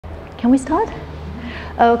Can we start?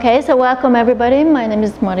 Okay, so welcome everybody. My name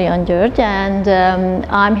is Mariann György, and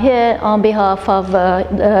I'm here on behalf of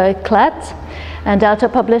Klett and Delta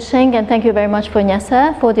Publishing, and thank you very much for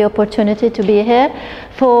Nyesa for the opportunity to be here.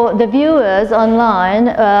 For the viewers online,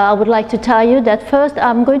 I would like to tell you that first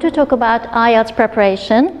I'm going to talk about IELTS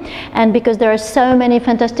preparation, and because there are so many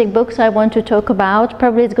fantastic books I want to talk about,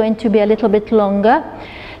 probably it's going to be a little bit longer.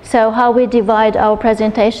 So how we divide our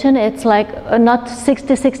presentation, it's like not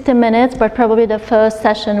 60 minutes, but probably the first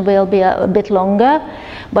session will be a bit longer,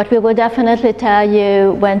 but we will definitely tell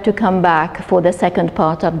you when to come back for the second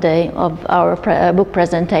part of our book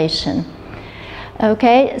presentation.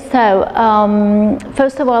 Okay, so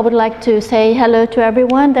first of all, I would like to say hello to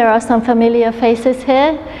everyone. There are some familiar faces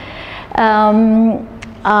here.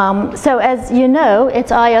 So as you know,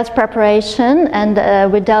 it's IELTS preparation,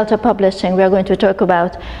 and with Delta Publishing we are going to talk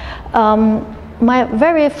about. My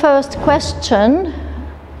very first question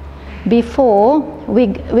before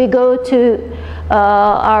we go to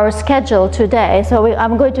our schedule today, so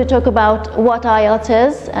I'm going to talk about what IELTS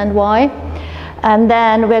is and why, and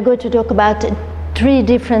then we're going to talk about 3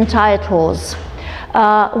 different titles.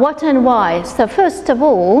 What and why. So first of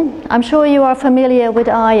all, I'm sure you are familiar with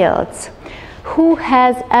IELTS. Who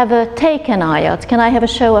has ever taken IELTS? Can I have a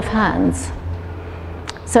show of hands?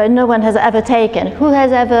 So no one has ever taken. Who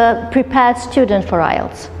has ever prepared student for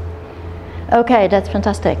IELTS? Okay, that's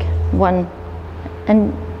fantastic. One,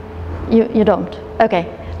 and you don't.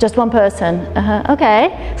 Okay, just one person.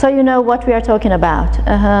 Okay, so you know what we are talking about.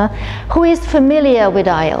 Who is familiar with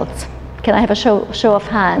IELTS? Can I have a show of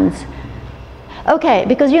hands? Okay,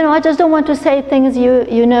 because I just don't want to say things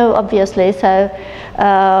you know obviously. So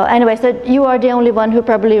anyway, so you are the only one who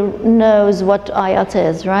probably knows what IELTS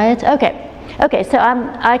is, right? Okay, so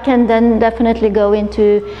I can then definitely go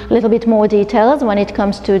into a little bit more details when it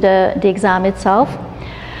comes to the exam itself.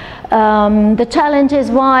 The challenge is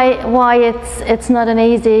why it's not an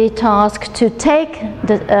easy task to take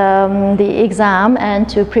the exam and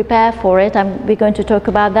to prepare for it. We're going to talk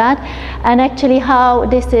about that, and actually how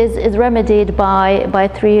this is remedied by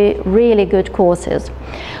 3 really good courses.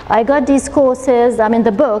 I got these courses,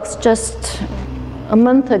 the books, just a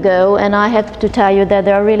month ago, and I have to tell you that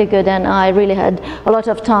they're really good, and I really had a lot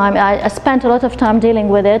of time. I spent a lot of time dealing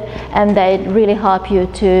with it, and they really help you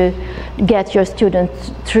to get your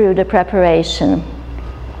students through the preparation.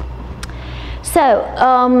 So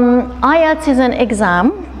IELTS is an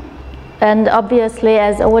exam, and obviously,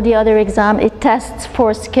 as all the other exams, it tests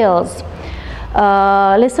 4 skills: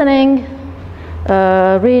 listening,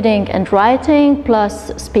 reading and writing,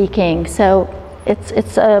 plus speaking. So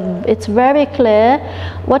it's very clear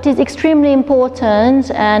what is extremely important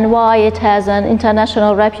and why it has an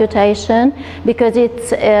international reputation, because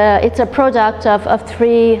it's a product of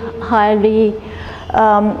 3 high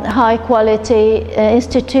quality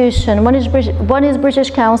institutions. One is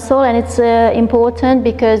British Council, and it's important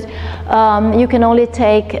because you can only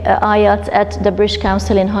take IELTS at the British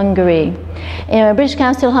Council in Hungary. British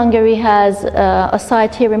Council Hungary has a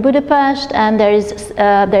site here in Budapest, and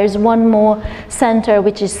there is one more center,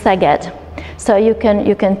 which is Szeged. So you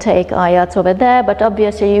can take IELTS over there, but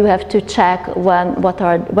obviously you have to check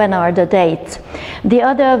when are the dates. The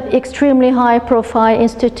other extremely high-profile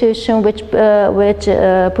institution which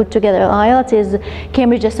put together IELTS is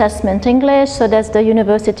Cambridge Assessment English. So that's the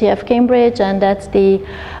University of Cambridge, and that's the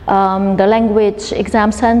language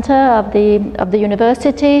exam center of the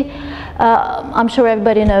university. I'm sure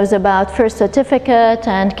everybody knows about First Certificate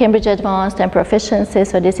and Cambridge Advanced and Proficiency,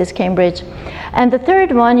 so this is Cambridge. And the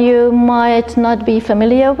third one you might not be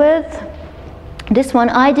familiar with, this one,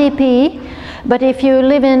 IDP, but if you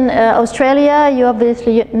live in Australia, you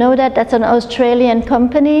obviously know that that's an Australian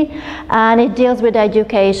company, and it deals with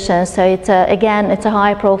education, so again it's a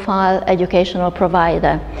high-profile educational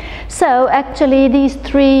provider. So actually these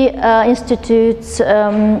 3 institutes,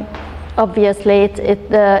 obviously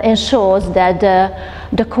it ensures that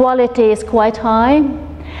the quality is quite high,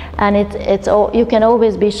 and you can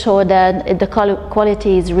always be sure that the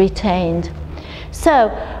quality is retained.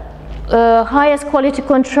 So highest quality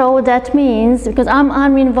control, that means, because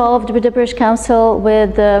I'm involved with the British Council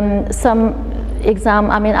with some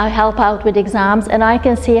exam, I help out with exams, and I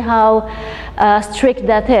can see how strict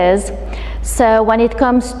that is. So when it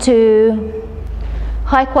comes to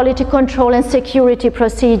high quality control and security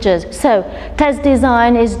procedures. So test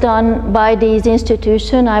design is done by these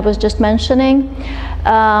institutions I was just mentioning,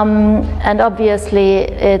 and obviously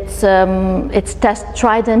it's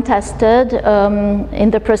tried and tested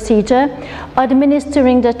in the procedure.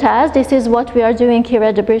 Administering the test, this is what we are doing here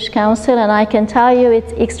at the British Council, and I can tell you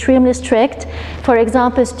it's extremely strict. For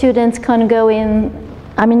example, students can go in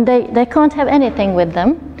I mean, they can't have anything with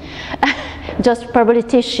them, just probably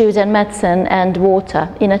tissues and medicine and water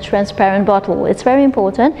in a transparent bottle. It's very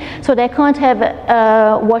important. So they can't have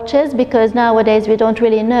watches, because nowadays we don't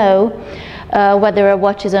really know whether a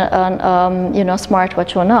watch is a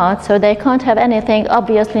smartwatch or not. So they can't have anything,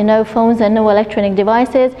 obviously no phones and no electronic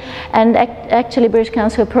devices. And actually British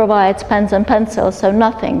Council provides pens and pencils, so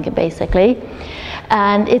nothing basically.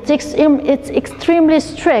 And it's extremely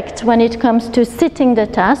strict when it comes to sitting the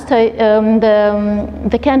test. So,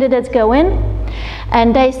 the candidates go in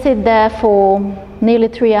and they sit there for nearly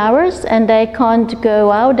 3 hours, and they can't go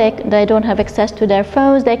out. They don't have access to their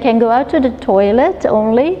phones. They can go out to the toilet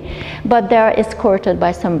only, but they're escorted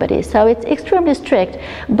by somebody. So it's extremely strict.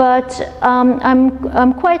 But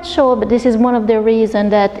I'm quite sure that this is one of the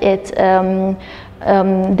reasons that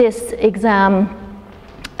this exam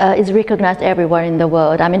is recognized everywhere in the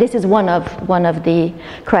world. I mean, this is one of the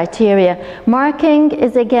criteria. Marking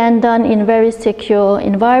is again done in very secure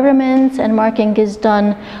environments, and marking is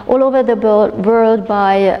done all over the world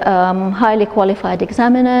by highly qualified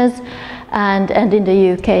examiners, and in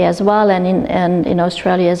the UK as well, and in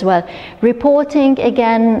Australia as well. Reporting,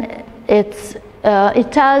 again, it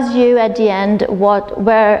tells you at the end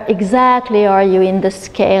where exactly are you in the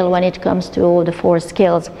scale when it comes to all the 4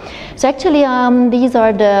 skills. So actually these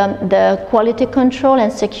are the quality control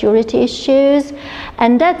and security issues,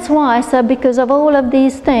 and that's why, so because of all of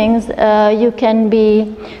these things, you can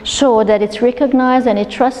be sure that it's recognized and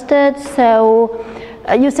it's trusted. So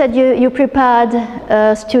you said you prepared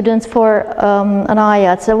students for an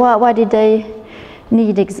IELTS. So why did they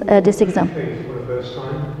need this exam? For the first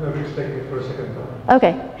time, nobody's taking it for a second time.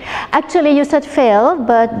 Okay. Actually, you said fail,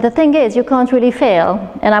 but the thing is, you can't really fail,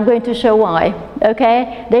 and I'm going to show why.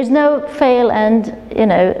 Okay? There's no fail, and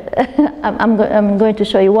I'm going to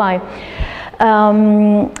show you why.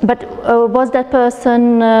 But was that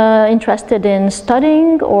person interested in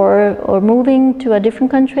studying or moving to a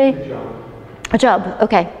different country? A job.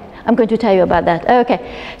 Okay. I'm going to tell you about that. Okay,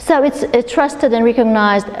 so it's trusted and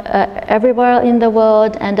recognized everywhere in the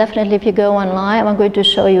world, and definitely if you go online, I'm going to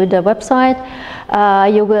show you the website.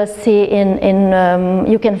 You will see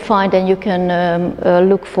you can find and you can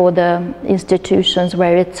look for the institutions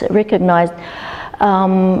where it's recognized.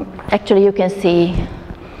 Actually, you can see,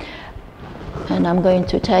 and I'm going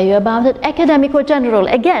to tell you about it. Academic or general.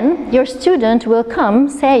 Again, your student will come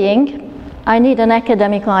saying, I need an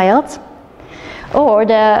academic IELTS. Or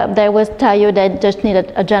they will tell you they just need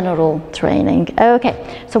a general training. Okay,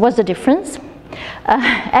 so what's the difference?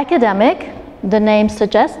 Academic, the name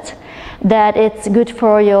suggests that it's good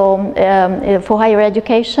for your for higher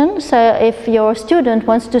education. So if your student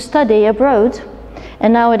wants to study abroad,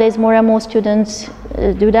 and nowadays more and more students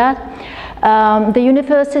do that, the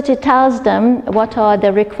university tells them what are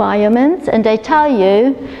the requirements, and they tell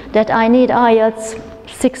you that I need IELTS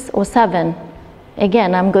 6 or 7.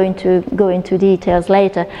 Again, I'm going to go into details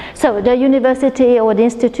later. So the university or the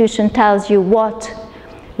institution tells you what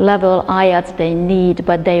level IELTS they need,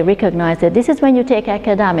 but they recognize it. This is when you take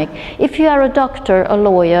academic. If you are a doctor, a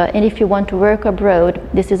lawyer, and if you want to work abroad,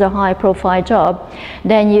 this is a high-profile job,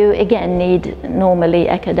 then you again need normally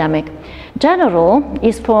academic. General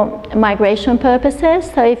is for migration purposes.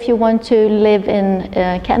 So if you want to live in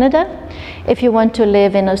Canada, if you want to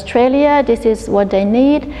live in Australia, this is what they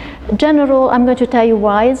need. General, I'm going to tell you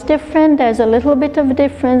why it's different. There's a little bit of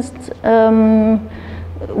difference.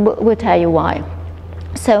 We'll tell you why.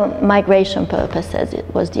 So migration purposes, it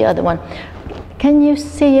was the other one. Can you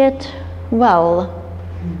see it well,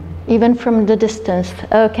 even from the distance?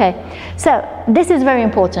 Okay, so this is very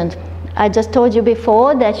important. I just told you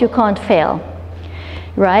before that you can't fail,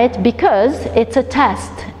 right? Because it's a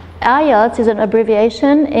test. IELTS is an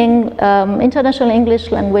abbreviation in International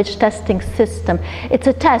English Language Testing System. It's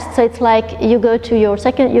a test, so it's like you go to your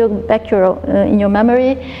in your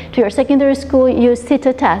memory to your secondary school, you sit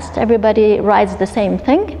a test. Everybody writes the same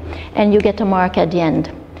thing, and you get a mark at the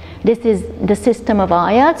end. This is the system of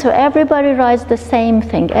IELTS, so everybody writes the same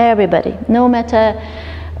thing, everybody, no matter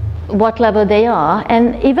what level they are,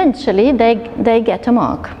 and eventually they get a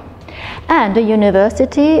mark. And the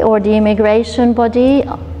university or the immigration body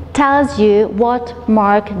tells you what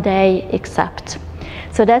mark they accept.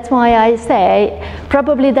 So that's why I say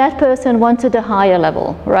probably that person wanted a higher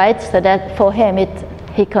level, right? So that for him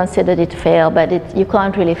he considered it fail, but you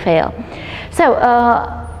can't really fail. So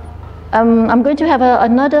I'm going to have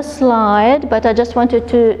another slide, but I just wanted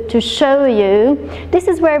to show you. This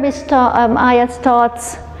is where we start. IELTS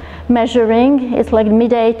starts measuring. It's like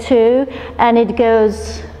mid-A2, and it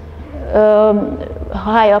goes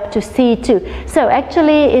high up to C2. So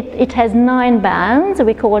actually it has 9 bands.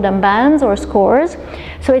 We call them bands or scores.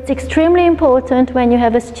 So it's extremely important when you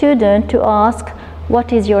have a student to ask,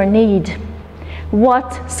 what is your need?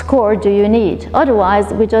 What score do you need?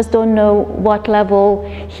 Otherwise, we just don't know what level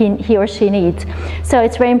he or she needs. So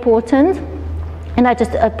it's very important. And I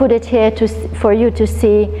just put it here for you to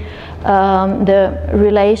see the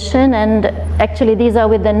relation. And actually, these are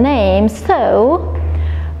with the names. So,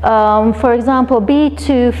 for example,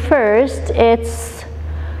 B2 first,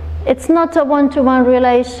 it's not a one-to-one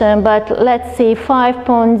relation, but let's see,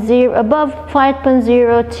 5.0, above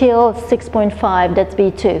 5.0 till 6.5, that's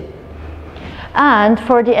B2. And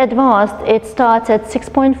for the advanced, it starts at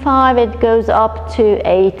 6.5, it goes up to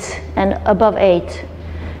 8, and above 8.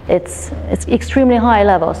 It's extremely high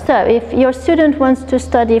level. So if your student wants to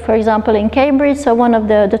study, for example, in Cambridge, so one of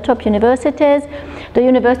the top universities, the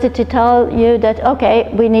university tells you that, okay,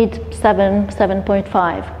 we need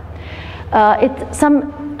 7.5.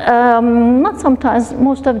 Not sometimes,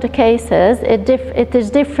 most of the cases, it is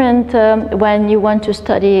different when you want to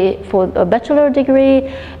study for a bachelor degree.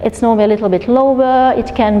 It's normally a little bit lower.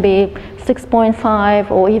 It can be 6.5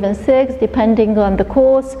 or even 6, depending on the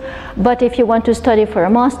course. But if you want to study for a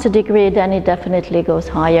master degree, then it definitely goes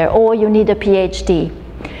higher. Or you need a PhD.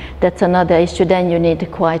 That's another issue, then you need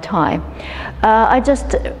quite high. I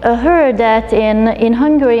just heard that in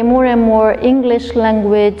Hungary, more and more English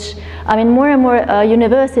language, more and more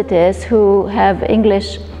universities who have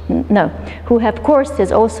who have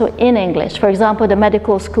courses also in English. For example, the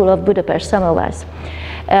Medical School of Budapest, Semmelweis.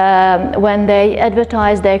 When they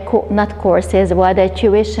advertise their, not courses, but their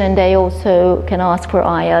tuition, they also can ask for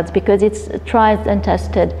IELTS because it's tried and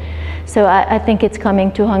tested. So I think it's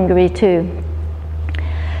coming to Hungary too.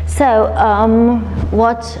 So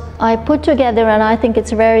what I put together, and I think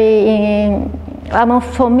it's very,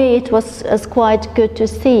 for me it was quite good to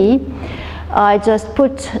see. I just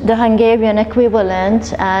put the Hungarian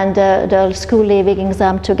equivalent and the school leaving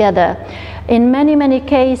exam together. In many, many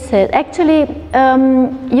cases, actually,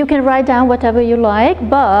 you can write down whatever you like,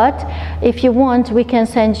 but if you want, we can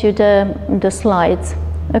send you the slides.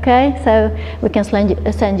 Okay, so we can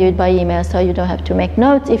send you it by email, so you don't have to make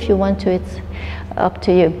notes. If you want to, it's up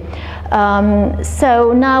to you.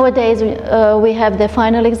 So nowadays we have the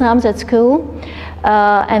final exams at school,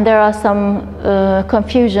 and there are some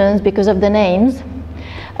confusions because of the names.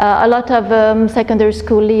 A lot of secondary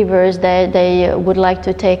school leavers, they would like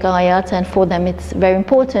to take IELTS, and for them it's very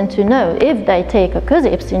important to know if they take a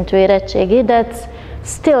középszintű érettségi, that's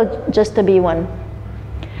still just a B1.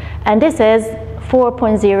 And this is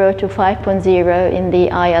 4.0 to 5.0 in the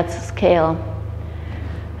IELTS scale.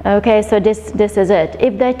 Okay, so this is it.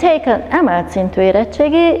 If they take an emelszintű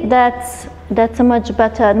érettségi, that's a much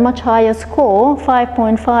better, much higher score,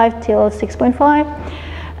 5.5 till 6.5.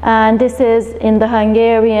 And this is in the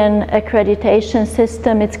Hungarian accreditation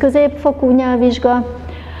system. It's középfokú nyelvvizsga,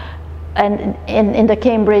 and in the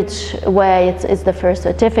Cambridge way, it's the first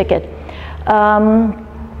certificate.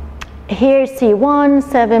 Here C1,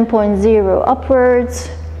 7.0 upwards,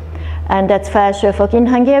 and that's felsőfok. In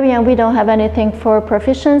Hungarian, we don't have anything for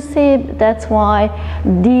proficiency. That's why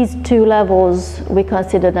these two levels, we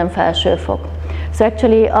consider them felsőfok. So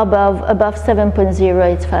actually above 7.0,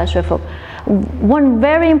 it's felsőfok. One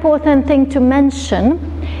very important thing to mention,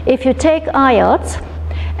 if you take IELTS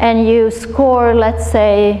and you score, let's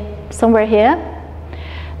say, somewhere here,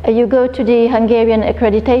 you go to the Hungarian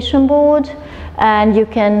Accreditation Board and you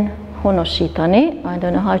can honosítani. I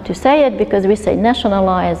don't know how to say it because we say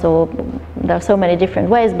nationalize, or there are so many different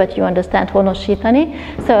ways, but you understand honosítani.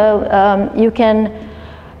 So you can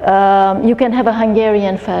have a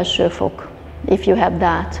Hungarian felsőfok if you have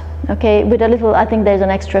that. Okay, with a little, I think there's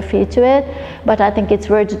an extra fee to it, but I think it's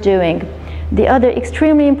worth doing. The other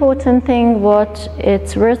extremely important thing, what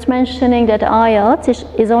it's worth mentioning, that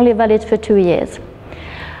IELTS is only valid for 2 years.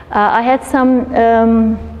 I had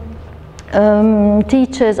some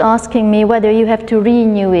teachers asking me whether you have to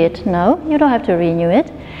renew it. No, you don't have to renew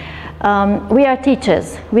it. We are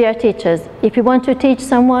teachers. We are teachers. If you want to teach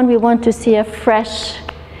someone, we want to see a fresh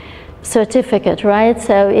certificate, right?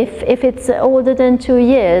 So if it's older than 2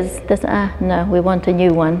 years, that's, no, we want a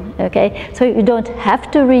new one, okay? So you don't have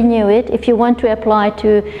to renew it. If you want to apply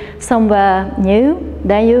to somewhere new,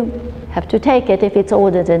 then you have to take it if it's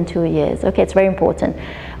older than 2 years, okay? It's very important.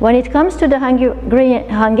 When it comes to the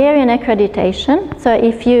Hungarian accreditation, so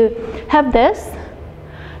if you have this,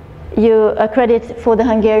 you accredit for the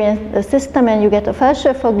Hungarian system and you get a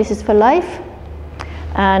felsőfok, this is for life.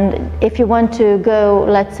 And if you want to go,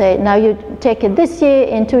 let's say, now you take it this year,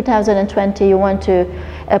 in 2020 you want to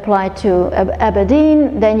apply to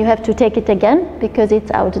Aberdeen, then you have to take it again because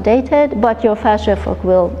it's outdated, but your Felsőfok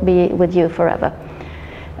will be with you forever.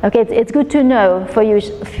 Okay, it's good to know for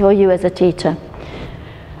you as a teacher.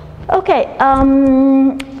 Okay,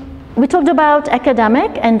 we talked about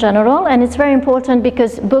academic and general, and it's very important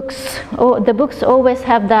because the books always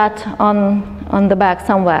have that on the back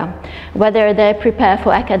somewhere, whether they prepare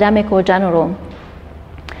for academic or general.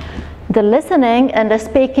 The listening and the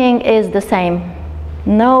speaking is the same.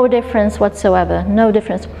 No difference whatsoever, no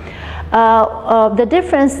difference. The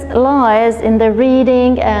difference lies in the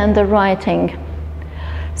reading and the writing.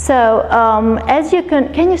 So as you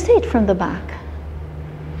can you see it from the back?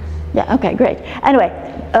 Yeah, okay, great. Anyway,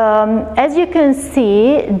 as you can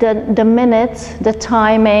see, the minutes, the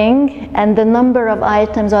timing, and the number of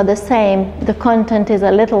items are the same. The content is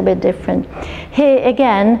a little bit different. Here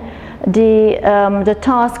again, the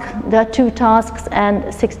task, there are 2 tasks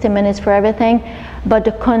and 60 minutes for everything, but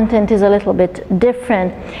the content is a little bit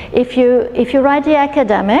different. If you write the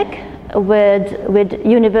academic with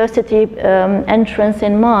university entrance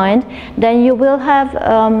in mind, then you will have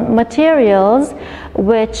materials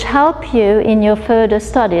which help you in your further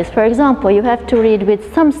studies. For example, you have to read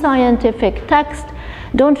with some scientific text.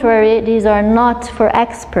 Don't worry, these are not for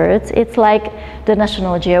experts. It's like the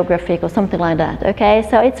National Geographic or something like that. Okay,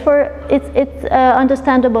 so it's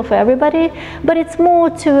understandable for everybody, but it's more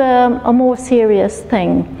to a more serious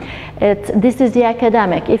thing. This is the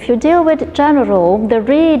academic. If you deal with general, the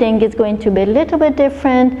reading is going to be a little bit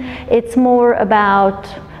different. It's more about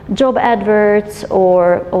job adverts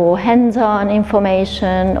or hands-on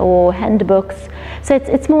information or handbooks. So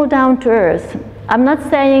it's more down to earth. I'm not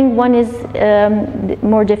saying one is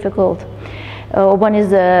more difficult or one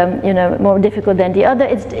is more difficult than the other.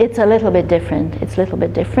 It's a little bit different. It's a little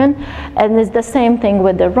bit different, and it's the same thing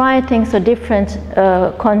with the writing. So different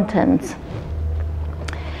contents.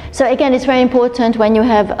 So again, it's very important when you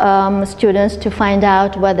have students to find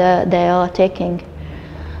out whether they are taking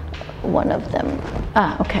one of them.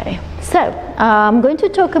 Okay. So I'm going to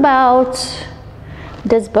talk about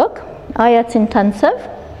this book, IELTS Intensive.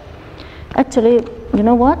 Actually, you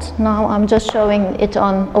know what? Now I'm just showing it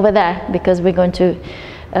on over there because we're going to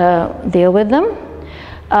deal with them.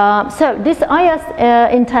 So this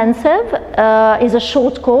IELTS Intensive is a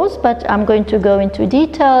short course, but I'm going to go into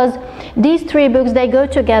details. These 3 books, they go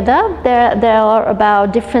together. They are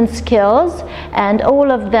about different skills, and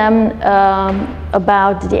all of them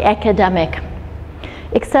about the academic,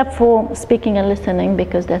 except for speaking and listening,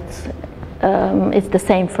 because that's it's the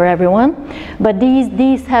same for everyone. But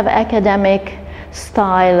these have academic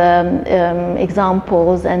style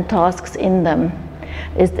examples and tasks in them.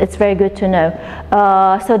 It's very good to know.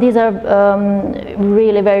 So these are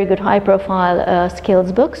really very good high-profile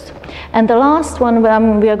skills books. And the last one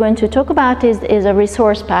we are going to talk about is a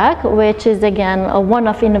resource pack, which is again a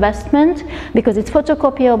one-off investment because it's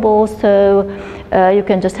photocopyable, so you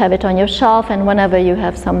can just have it on your shelf, and whenever you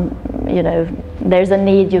have some, there's a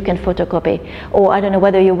need, you can photocopy. Or I don't know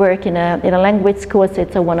whether you work in a language course,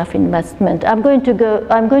 it's a one-off investment. I'm going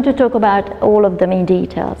to talk about all of them in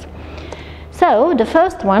details. So the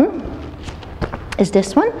first one is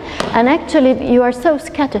this one, and actually you are so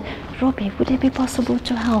scattered. Robbie, would it be possible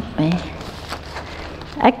to help me?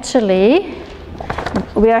 Actually,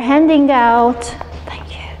 we are handing out,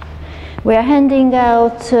 thank you, we are handing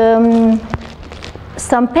out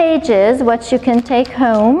some pages which you can take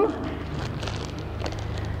home,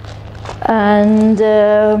 and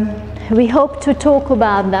we hope to talk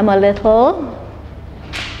about them a little,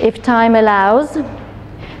 if time allows.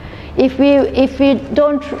 If we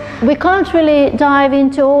don't, we can't really dive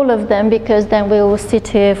into all of them because then we will sit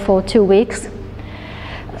here for 2 weeks.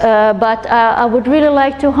 But I would really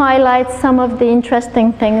like to highlight some of the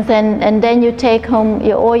interesting things, and then you take home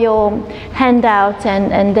all your handouts,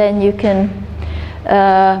 and then you can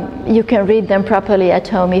read them properly at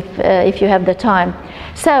home if you have the time.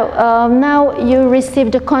 So now you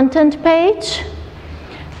received a content page,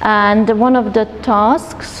 and one of the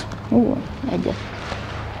tasks.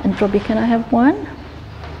 And Robbie, can I have one?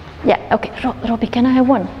 Yeah, okay, Robbie, can I have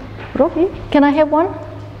one? Robbie, can I have one?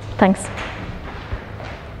 Thanks.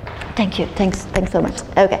 Thank you, thanks so much.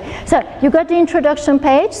 Okay, so you got the introduction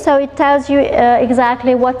page, so it tells you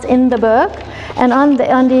exactly what's in the book, and on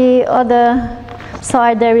the other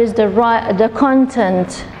side there is the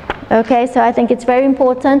content. Okay, so I think it's very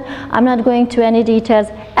important. I'm not going to any details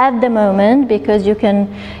at the moment because you can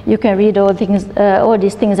read all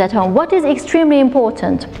these things at home. What is extremely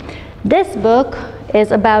important? This book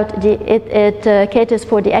is about it caters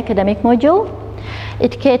for the academic module.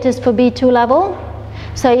 it caters for B2 level.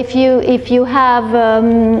 So if you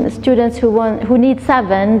have students who need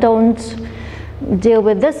 7, don't deal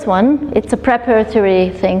with this one. It's a preparatory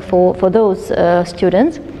thing for those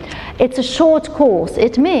students. It's a short course.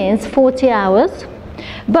 It means 40 hours,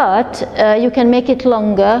 but you can make it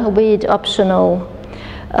longer with optional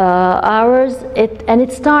hours. And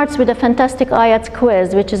it starts with a fantastic IELTS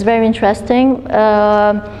quiz, which is very interesting.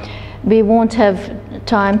 We won't have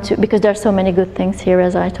time to, because there are so many good things here,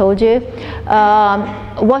 as I told you.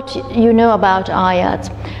 What you know about IELTS.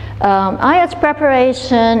 IELTS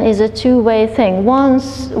preparation is a two-way thing.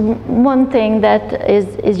 One thing that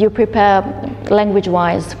is you prepare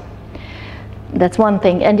language-wise. That's one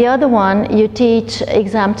thing. And the other one, you teach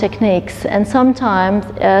exam techniques. And sometimes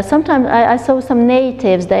I saw some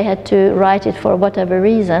natives, they had to write it for whatever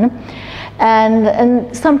reason.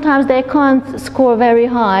 And sometimes they can't score very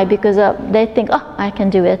high because they think, oh, I can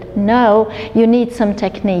do it. No, you need some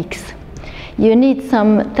techniques. You need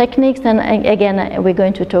some techniques, and again, we're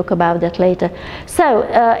going to talk about that later. So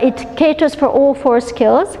it caters for all 4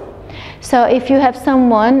 skills. So if you have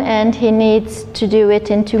someone and he needs to do it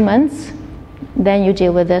in 2 months, then you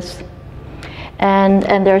deal with this. And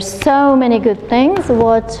there's so many good things.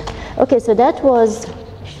 Okay, so that was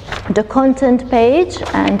the content page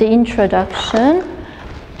and the introduction.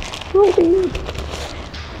 Ruby.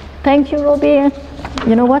 Thank you, Ruby.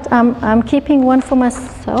 You know what? I'm keeping one for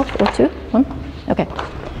myself, or 2. 1. Okay.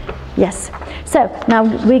 Yes. So now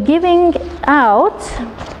we're giving out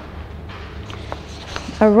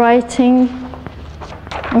a writing.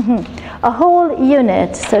 A whole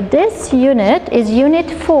unit. So this unit is unit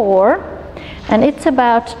 4, and it's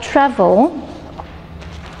about travel.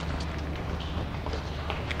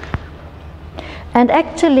 And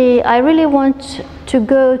actually, I really want to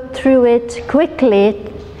go through it quickly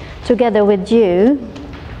together with you,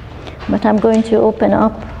 but I'm going to open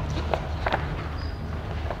up.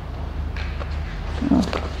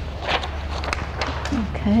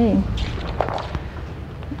 Okay.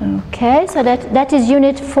 Okay, so that is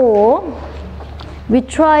unit 4. We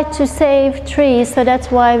try to save trees, so that's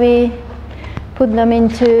why we put them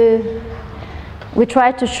into, we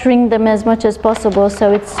try to shrink them as much as possible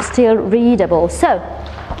so it's still readable. So,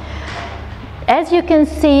 as you can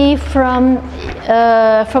see from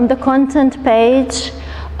the content page,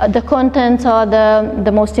 the contents are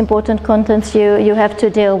the most important contents you have to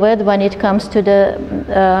deal with when it comes to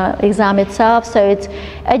the exam itself. So it's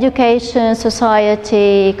education,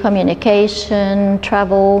 society, communication,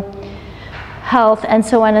 travel, health, and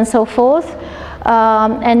so on and so forth.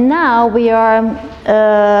 And now we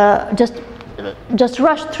are just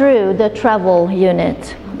rush through the travel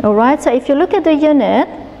unit. All right. So if you look at the unit,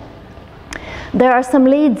 there are some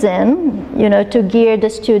leads in, to gear the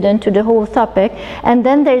student to the whole topic, and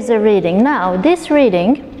then there's a reading. Now, this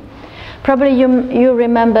reading, probably you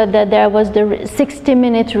remember that there was the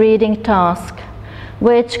 60-minute reading task,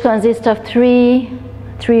 which consists of three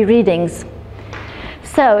readings.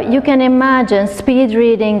 So you can imagine speed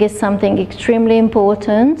reading is something extremely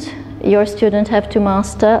important. Your students have to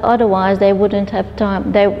master, otherwise they wouldn't have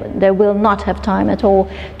time. They will not have time at all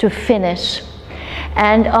to finish.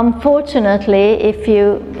 And unfortunately, if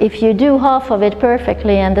you do half of it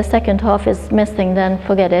perfectly and the second half is missing, then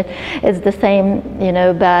forget it. It's the same,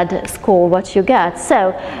 bad score what you get.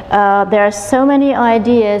 So there are so many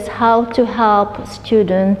ideas how to help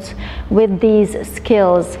students with these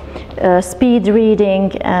skills, speed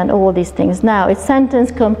reading and all these things. Now it's sentence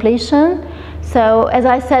completion. So as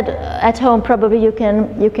I said, at home probably you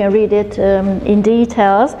can read it in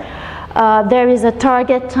details. There is a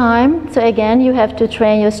target time, so again you have to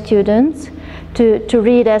train your students to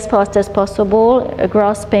read as fast as possible,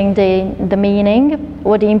 grasping the meaning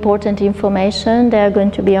or the important information they are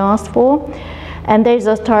going to be asked for. And there's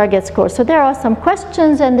a target score. So there are some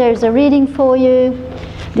questions and there's a reading for you.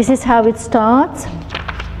 This is how it starts.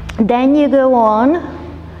 Then you go on,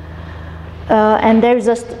 and there's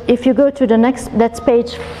if you go to the next, that's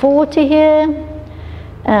page 40 here,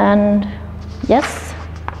 and yes.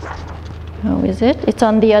 How is it? It's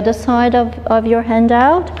on the other side of your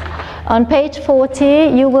handout. On page 40,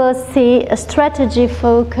 you will see a strategy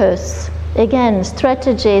focus. Again,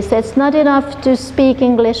 strategies. It's not enough to speak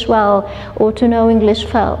English well or to know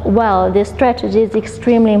English well. The strategy is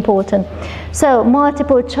extremely important. So,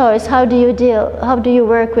 multiple choice. How do you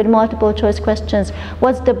work with multiple choice questions?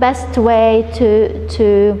 What's the best way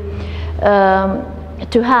to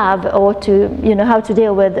have, or how to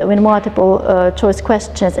deal with multiple choice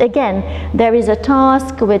questions. Again, there is a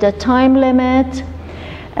task with a time limit,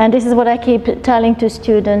 and this is what I keep telling to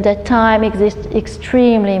students, that time is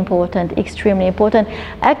extremely important, extremely important.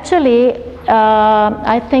 Actually,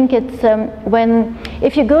 I think it's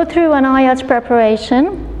if you go through an IELTS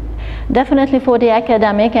preparation, definitely for the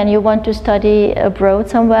academic, and you want to study abroad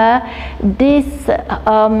somewhere, the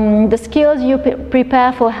skills you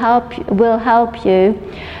prepare for will help you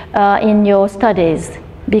in your studies,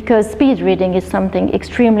 because speed reading is something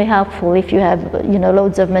extremely helpful if you have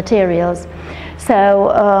loads of materials.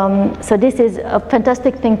 So this is a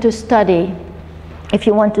fantastic thing to study if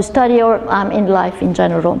you want to study or in life in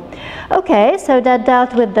general. Okay, so that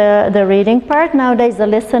dealt with the reading part. Now there's the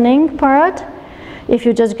listening part. If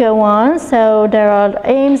you just go on, so there are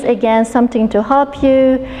aims, again, something to help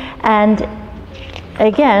you, and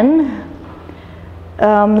again,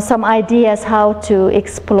 some ideas how to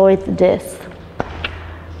exploit this.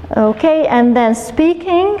 Okay, and then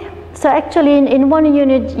speaking. So actually in one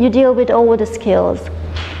unit you deal with all the skills.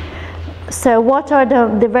 So what are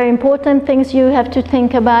the very important things you have to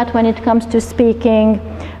think about when it comes to speaking?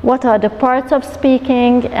 What are the parts of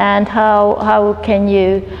speaking, and how can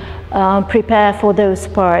you prepare for those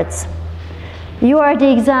parts? You are the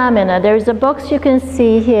examiner. There is a box you can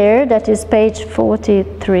see here that is page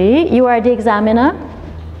 43. You are the examiner.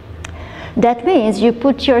 That means you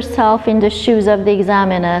put yourself in the shoes of the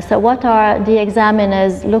examiner. So what are the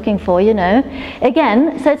examiners looking for,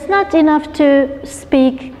 Again, so it's not enough to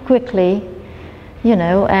speak quickly,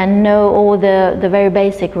 and know all the very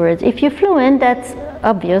basic words. If you're fluent, that's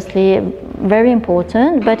obviously very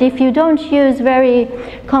important, but if you don't use very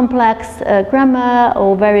complex grammar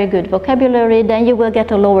or very good vocabulary, then you will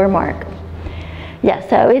get a lower mark. Yeah,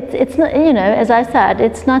 so it's not, as I said,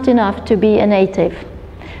 it's not enough to be a native.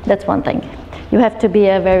 That's one thing. You have to be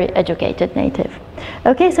a very educated native.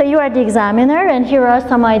 Okay, so you are the examiner, and here are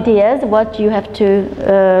some ideas what you have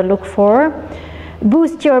to look for.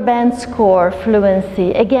 Boost your band score,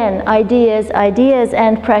 fluency. Again, ideas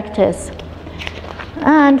and practice.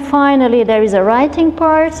 And finally, there is a writing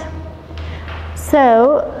part.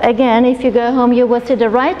 So again, if you go home, you will see the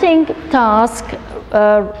writing task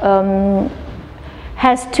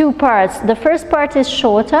has two parts. The first part is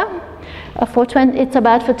shorter. It's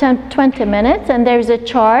about for 20 minutes, and there is a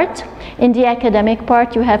chart. In the academic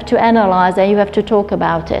part, you have to analyze and you have to talk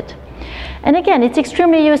about it. And again, it's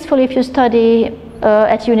extremely useful if you study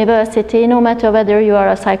at university, no matter whether you are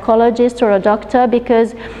a psychologist or a doctor,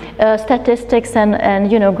 because statistics and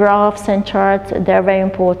graphs and charts, they're very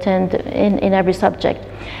important in every subject.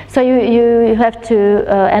 So you have to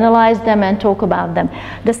analyze them and talk about them.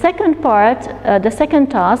 The second part, the second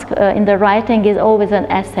task in the writing is always an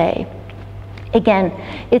essay. Again,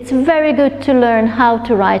 it's very good to learn how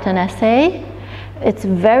to write an essay. It's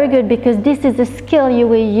very good because this is a skill you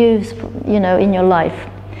will use, in your life.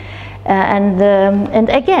 And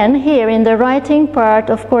again, here in the writing part,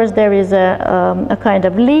 of course, there is a kind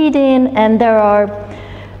of lead-in, and there are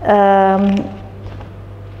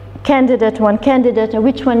candidate one, candidate,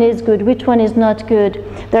 which one is good, which one is not good.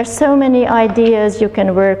 There are so many ideas you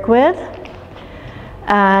can work with.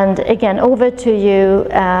 And again, over to you,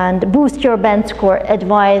 and boost your band score,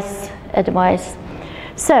 advice.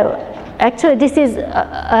 So actually this is,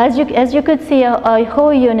 as you could see, a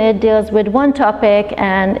whole unit deals with one topic,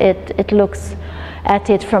 and it looks at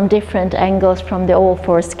it from different angles from the all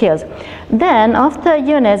four skills. Then after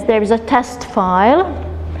units there is a test file,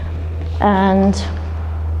 and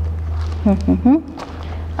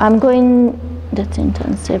that's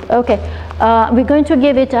intensive. Okay, we're going to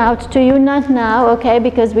give it out to you, not now, okay,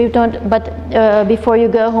 because we don't, but before you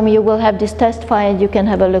go home you will have this test file and you can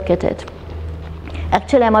have a look at it.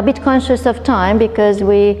 Actually, I'm a bit conscious of time because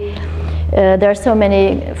there are so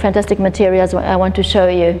many fantastic materials I want to show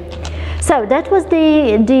you. So that was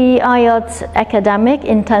the IELTS academic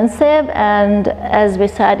intensive, and as we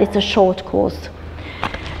said, it's a short course.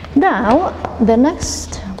 Now, the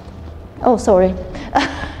next, oh, sorry.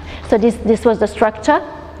 So this was the structure.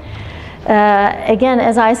 Again,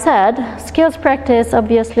 as I said, skills practice,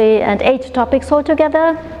 obviously, and 8 topics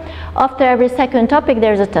altogether. After every second topic,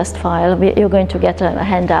 there's a test file. You're going to get a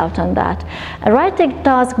handout on that. A writing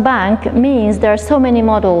task bank means there are so many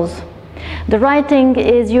models. The writing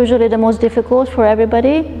is usually the most difficult for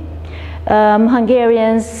everybody.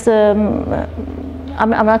 Hungarians, I'm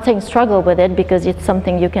not saying struggle with it because it's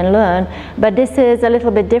something you can learn, but this is a little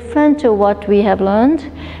bit different to what we have learned.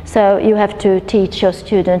 So you have to teach your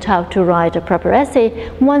student how to write a proper essay.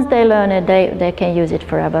 Once they learn it, they can use it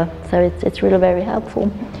forever. So it's really very helpful.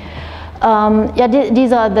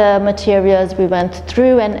 These are the materials we went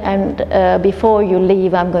through, and before you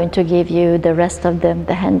leave, I'm going to give you the rest of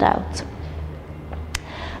the handouts.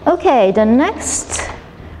 Okay, the next.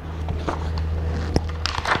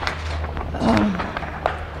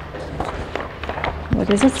 What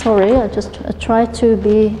Is it? Sorry, I try to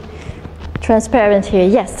be transparent here.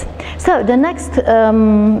 Yes. So the next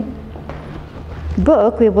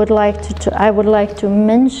book I would like to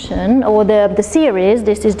mention, or the series.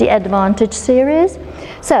 This is the Advantage series.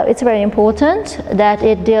 So it's very important that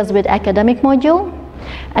it deals with academic module,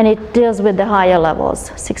 and it deals with the higher levels,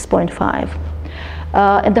 6.5.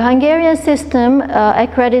 In the Hungarian system,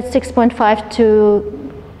 accredits 6.5 to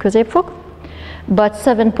középfok, but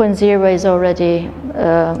 7.0 is already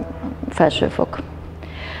felsőfok.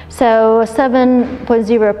 So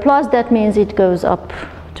 7.0 plus, that means it goes up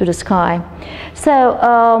to the sky. So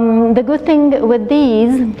the good thing with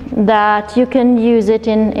these, that you can use it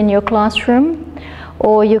in your classroom,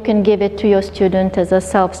 or you can give it to your student as a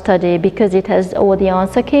self-study, because it has all the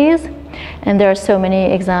answer keys, and there are so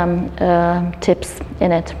many exam tips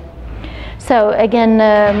in it. So again,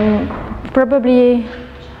 probably,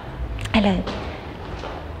 hello.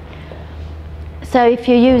 So if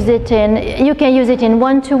you use it you can use it in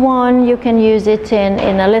one-to-one, you can use it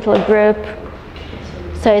in a little group.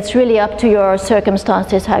 So it's really up to your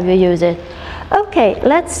circumstances how you use it. Okay,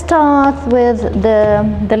 let's start with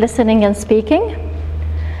the listening and speaking.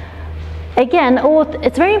 Again,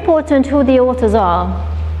 it's very important who the authors are,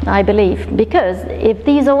 I believe, because if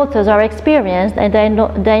these authors are experienced and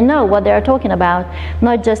they know what they are talking about,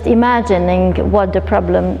 not just imagining what the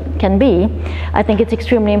problem can be, I think it's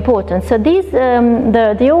extremely important. So these,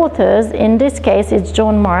 the authors, in this case, it's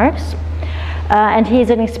John Marks, and he's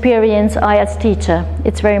an experienced IELTS teacher.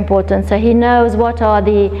 It's very important. So he knows what are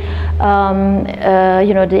the,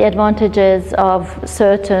 the advantages of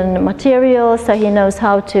certain materials. So he knows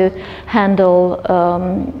how to handle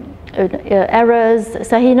errors.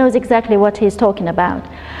 So he knows exactly what he's talking about.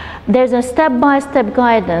 There's a step-by-step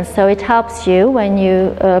guidance, so it helps you when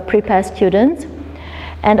you prepare students.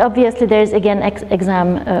 And obviously there's again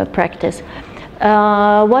exam practice.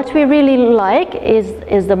 What we really like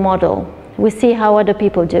is the model. We see how other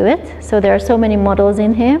people do it. So there are so many models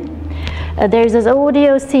in here. There's this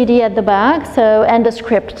audio CD at the back, and a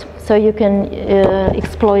script, so you can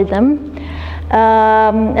exploit them.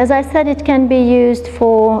 As I said, it can be used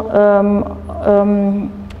for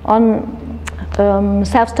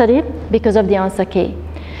self-study because of the answer key.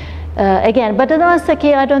 Again, but the answer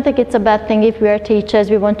key, I don't think it's a bad thing. If we are teachers,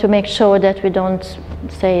 we want to make sure that we don't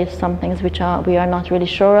say some things which we are not really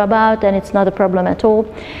sure about, and it's not a problem at all.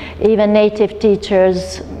 Even native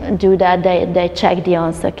teachers do that. They check the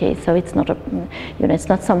answer key, so it's not it's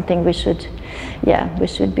not something we should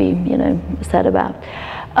be sad about.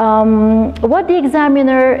 What the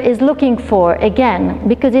examiner is looking for, again,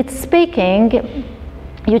 because it's speaking,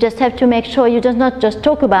 you just have to make sure you just not just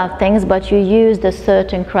talk about things, but you use the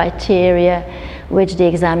certain criteria which the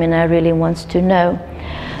examiner really wants to know.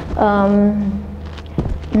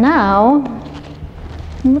 Now,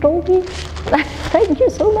 thank you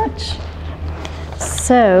so much.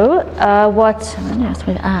 So,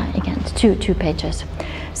 again, two pages.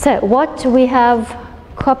 So, what we have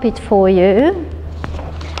copied for you,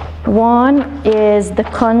 one is the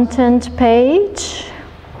content page.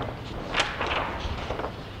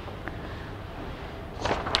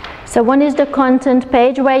 So one is the content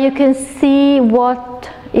page where you can see what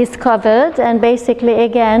is covered, and basically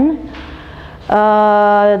again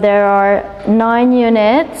there are 9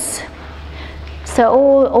 units, so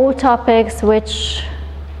all topics which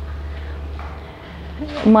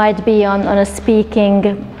might be on a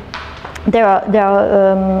speaking, they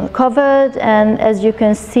are covered, and as you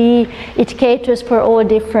can see it caters for all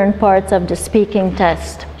different parts of the speaking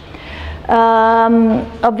test.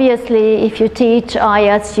 Obviously, if you teach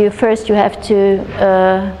IELTS, you have to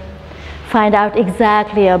find out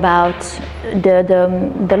exactly about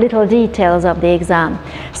the little details of the exam.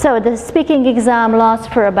 So the speaking exam lasts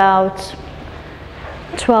for about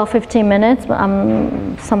 12-15 minutes,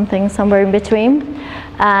 somewhere in between,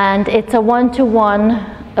 and it's a one-to-one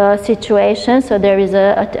situation. So there is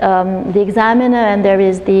the examiner and there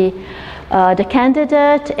is the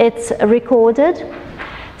candidate. It's recorded.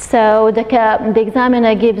 So the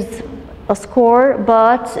examiner gives a score,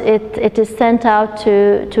 but it is sent out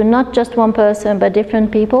to not just one person, but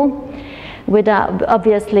different people,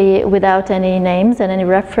 obviously without any names and any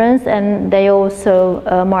reference, and they also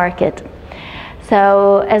mark it.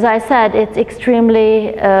 So as I said, it's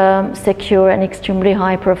extremely secure and extremely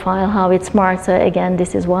high profile how it's marked. So again,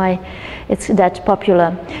 this is why it's that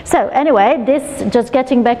popular. So anyway, just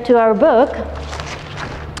getting back to our book.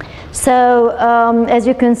 So as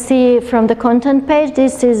you can see from the content page,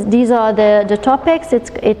 these are the topics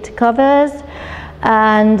it covers,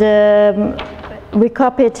 and we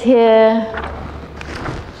copied here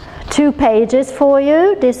 2 pages for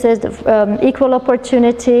you. This is the, equal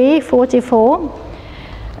opportunity 44,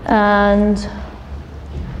 and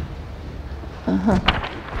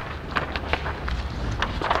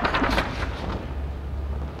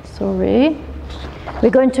sorry, we're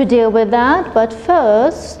going to deal with that, but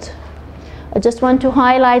first I just want to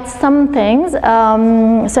highlight some things.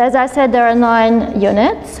 So as I said, there are 9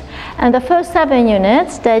 units. And the first 7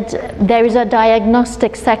 units, that there is a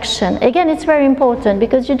diagnostic section. Again, it's very important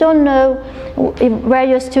because you don't know where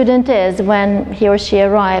your student is when he or she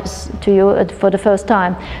arrives to you for the first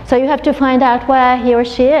time. So you have to find out where he or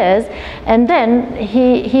she is, and then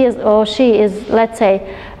he is or she is, let's say,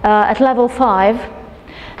 at level 5,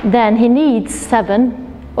 then he needs 7.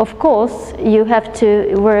 Of course, you have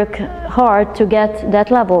to work hard to get that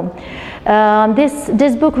level.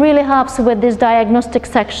 This book really helps with this diagnostic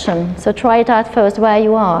section, so try it out first where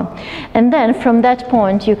you are, and then from that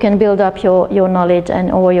point you can build up your knowledge and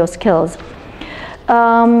all your skills.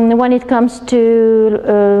 When it comes to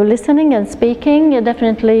listening and speaking,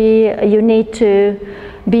 definitely you need to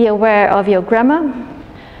be aware of your grammar.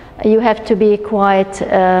 You have to be quite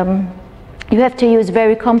you have to use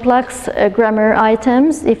very complex grammar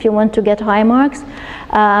items if you want to get high marks.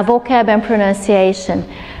 Vocab and pronunciation.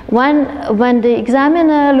 When the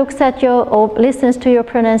examiner looks at your or listens to your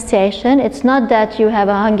pronunciation, it's not that you have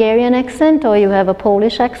a Hungarian accent or you have a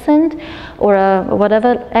Polish accent or a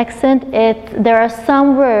whatever accent. There are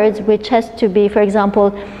some words which has to be, for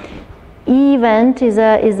example, event is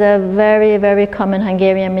a very, very common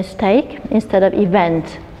Hungarian mistake instead of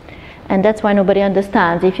event. And that's why nobody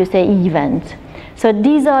understands if you say event. So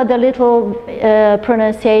these are the little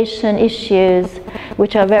pronunciation issues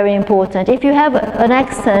which are very important. If you have an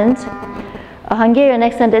accent, a Hungarian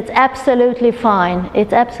accent, it's absolutely fine.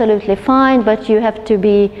 It's absolutely fine, but you have to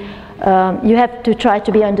be, you have to try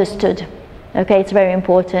to be understood. Okay, it's very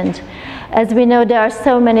important. As we know, there are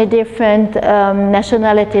so many different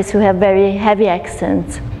nationalities who have very heavy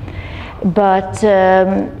accents. But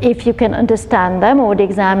if you can understand them, or the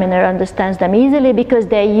examiner understands them easily because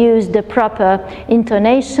they use the proper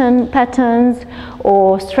intonation patterns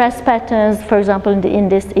or stress patterns, for example, in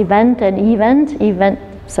this event and event,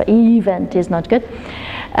 so event is not good,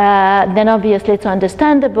 then obviously it's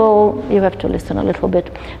understandable. You have to listen a little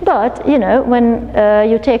bit. But, you know, when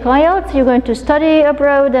you take IELTS, you're going to study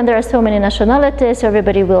abroad, and there are so many nationalities, so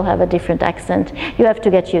everybody will have a different accent. You have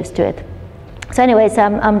to get used to it. So anyways,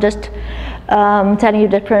 I'm just telling you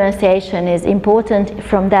that pronunciation is important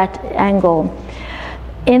from that angle.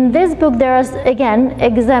 In this book there are, again,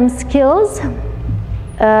 exam skills,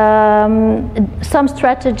 some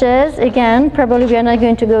strategies. Again, probably we are not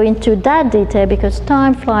going to go into that detail because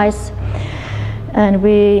time flies, and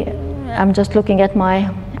I'm just looking at my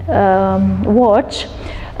watch.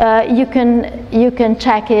 You can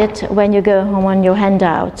check it when you go home on your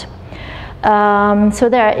handout. So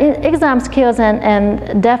there are exam skills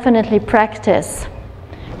and definitely practice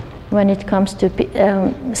when it comes to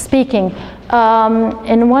speaking.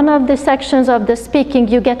 In one of the sections of the speaking,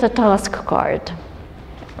 you get a task card.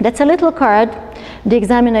 That's a little card the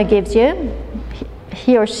examiner gives you.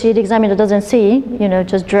 He or she, the examiner doesn't see, you know,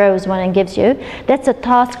 just draws one and gives you. That's a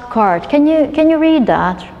task card. Can you read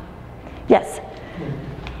that? Yes.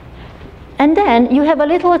 And then you have a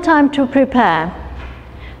little time to prepare.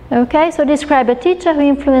 Okay, so describe a teacher who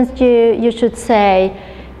influenced you. You should say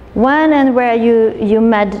when and where you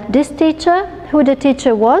met this teacher, who the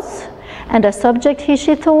teacher was, and a subject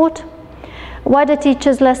he/she taught, why the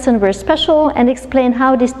teacher's lessons were special, and explain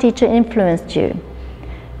how this teacher influenced you.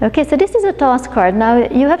 Okay, so this is a task card. Now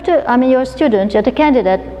you have to, your student, the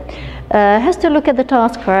candidate, has to look at the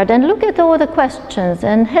task card and look at all the questions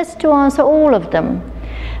and has to answer all of them.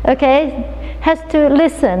 Okay, has to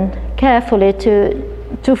listen carefully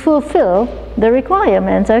to fulfill the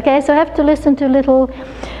requirements. Okay, so have to listen to little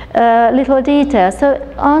details. So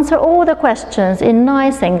answer all the questions in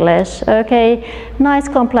nice English. Okay, nice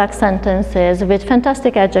complex sentences with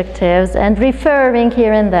fantastic adjectives and referring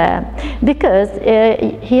here and there, because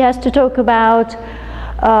he has to talk about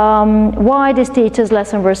why this teacher's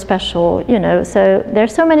lessons were special, you know. So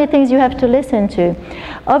there's so many things you have to listen to.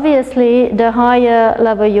 Obviously, the higher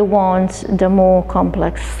level you want, the more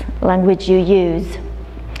complex language you use.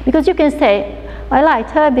 Because you can say, I liked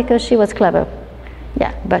her because she was clever.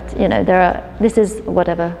 Yeah, but you know, this is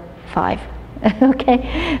whatever, 5.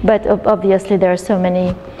 Okay, but obviously there are so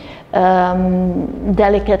many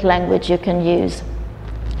delicate language you can use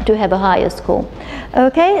to have a higher score.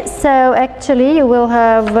 Okay, so actually you will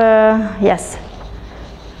have, yes.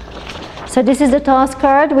 So this is the task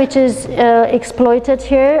card which is exploited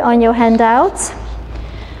here on your handouts.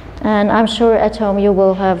 And I'm sure at home you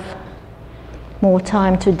will have more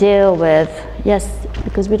time to deal with. Yes,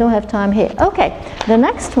 because we don't have time here. Okay, the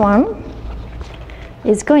next one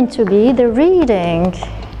is going to be the reading.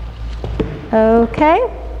 Okay,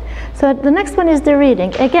 so the next one is the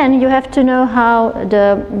reading. Again, you have to know how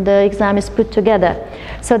the exam is put together.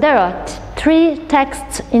 So there are 3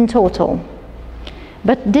 texts in total,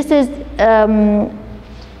 but this is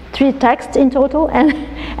 3 texts in total,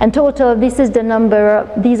 and total, this is the number,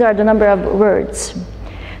 these are the number of words.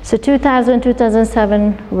 So 2000,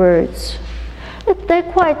 2007 words.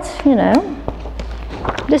 They're quite, you know,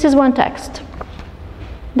 this is one text.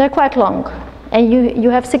 They're quite long, and you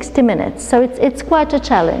have 60 minutes, so it's quite a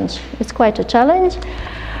challenge. It's quite a challenge.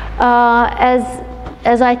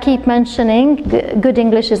 As I keep mentioning, good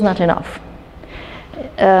English is not enough.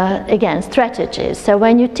 Again, strategies. So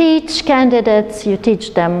when you teach candidates, you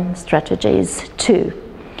teach them strategies too.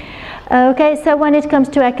 Okay, so when it comes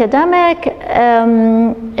to academic,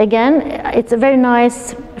 again, it's a very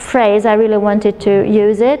nice phrase. I really wanted to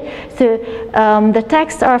use it. So the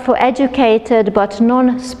texts are for educated but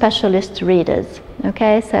non-specialist readers.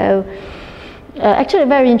 Okay, so actually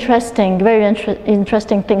very interesting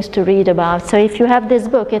things to read about. So if you have this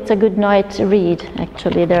book, it's a good night read.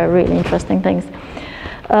 Actually, there are really interesting things.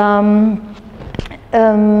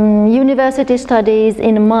 University studies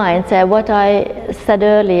in mind, so what I said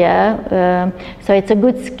earlier, so it's a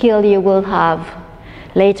good skill you will have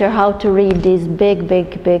later, how to read these big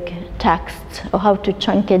texts, or how to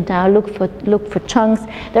chunk it down, look for chunks.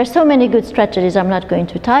 There are so many good strategies. I'm not going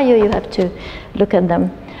to tell you, you have to look at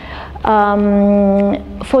them.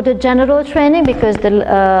 For the general training, because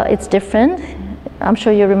it's different, I'm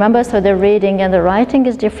sure you remember, so the reading and the writing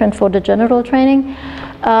is different for the general training.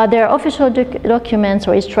 There are official documents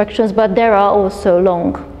or instructions, but there are also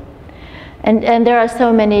long. And there are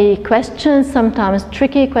so many questions, sometimes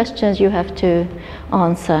tricky questions you have to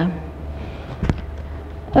answer.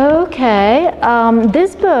 Okay,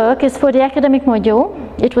 this book is for the academic module.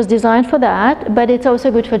 It was designed for that, but it's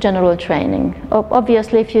also good for general training.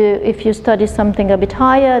 Obviously, if you study something a bit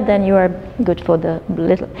higher, then you are good for the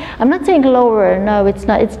little. I'm not saying lower, no, it's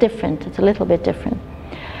not. It's different. It's a little bit different.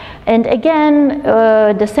 And again,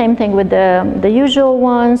 the same thing with the usual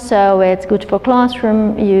ones. So it's good for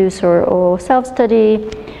classroom use or self-study.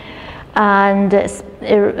 And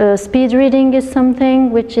speed reading is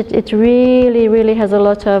something which it really has a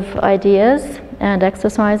lot of ideas and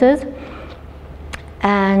exercises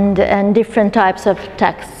and different types of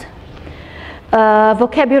texts.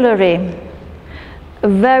 Vocabulary,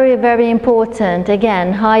 very important.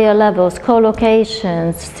 Again, higher levels,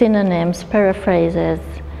 collocations, synonyms, paraphrases.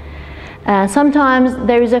 Sometimes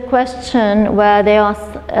there is a question where they ask,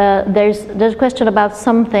 there's a question about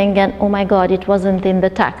something and oh my God, it wasn't in the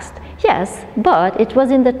text. Yes, but it was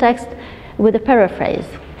in the text with a paraphrase.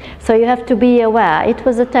 So you have to be aware. It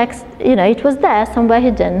was a text, you know, it was there somewhere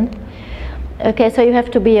hidden. Okay, so you have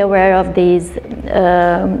to be aware of these.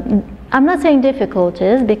 I'm not saying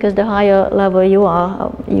difficulties, because the higher level you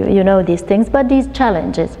are, you know these things, but these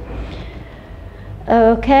challenges.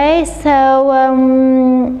 Okay, so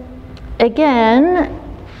again,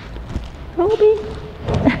 Robbie,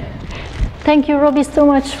 thank you, Robbie, so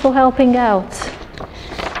much for helping out.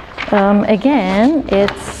 Again,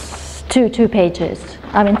 it's two pages.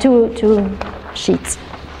 I mean, two sheets.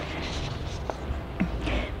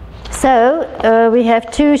 So we have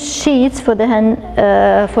 2 sheets for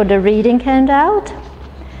the reading handout,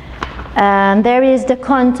 and there is the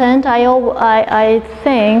content. I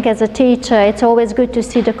think as a teacher, it's always good to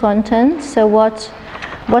see the content. So what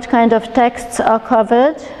kind of texts are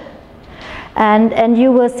covered, and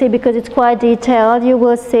you will see, because it's quite detailed, you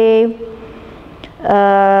will see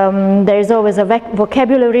there's always a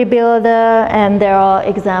vocabulary builder, and there are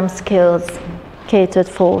exam skills catered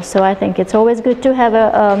for. So I think it's always good to have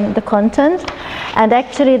the content, and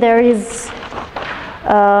actually there is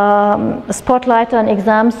a spotlight on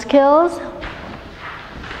exam skills.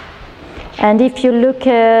 And if you look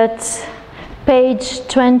at page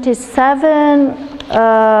 27,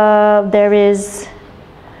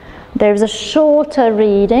 there's a shorter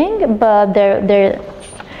reading, but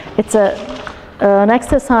it's an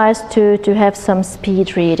exercise to have some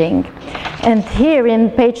speed reading. And here in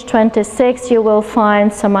page 26 you will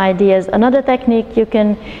find some ideas. Another technique you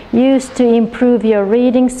can use to improve your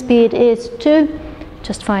reading speed is to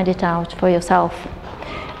just find it out for yourself.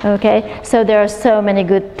 Okay, so there are so many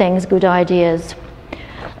good things, good ideas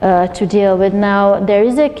to deal with. Now there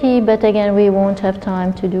is a key, but again we won't have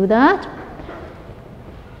time to do that.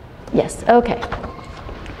 Yes, okay.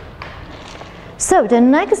 So the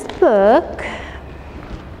next book,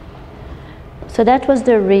 so that was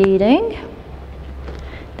the reading.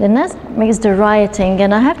 The next is the writing,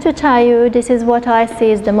 and I have to tell you, this is what I see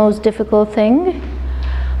is the most difficult thing.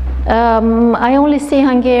 I only see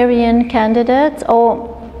Hungarian candidates, or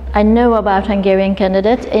I know about Hungarian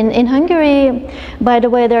candidates. In Hungary, by the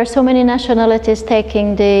way, there are so many nationalities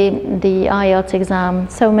taking the IELTS exam,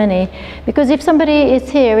 so many. Because if somebody is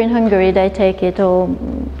here in Hungary, they take it, or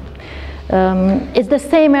it's the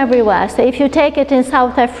same everywhere. So if you take it in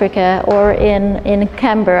South Africa, or in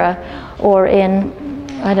Canberra, or in,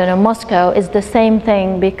 I don't know, Moscow, it's the same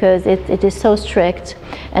thing, because it is so strict.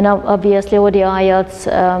 And obviously all the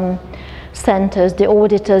IELTS centers, the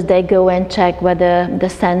auditors, they go and check whether the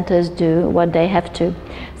centers do what they have to.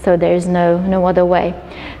 So there is no other way.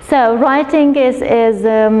 So writing is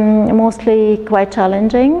mostly quite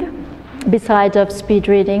challenging, besides of speed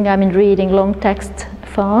reading, I mean reading long text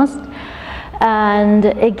fast. And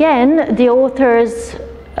again, the authors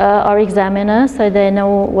are examiners, so they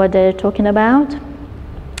know what they're talking about.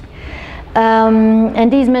 And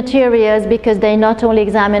these materials, because they're not only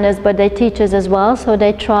examiners but they're teachers as well, so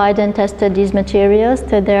they tried and tested these materials,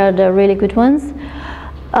 so they are the really good ones.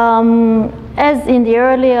 As in the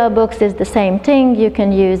earlier books, it's the same thing. You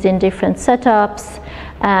can use in different setups,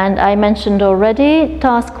 and I mentioned already,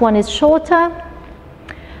 task 1 is shorter,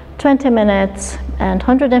 20 minutes and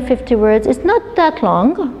 150 words. It's not that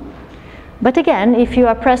long, but again, if you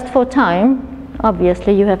are pressed for time,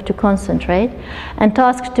 obviously you have to concentrate. And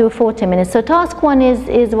task 2, 40 minutes. So task 1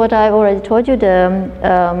 is what I already told you,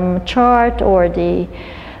 the chart, or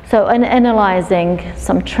analyzing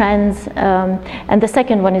some trends. And the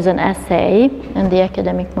second one is an essay in the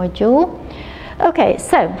academic module. Okay,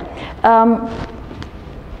 so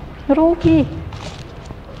Rogi.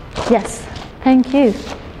 Yes, thank you.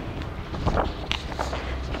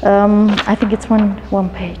 I think it's one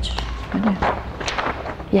page.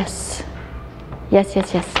 Yes. Yes.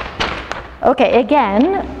 Okay,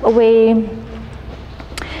 again,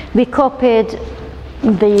 we copied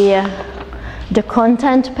the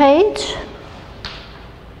content page,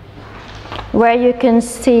 where you can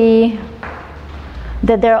see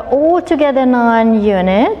that there are altogether 9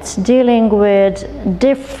 units dealing with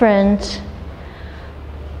different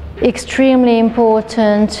extremely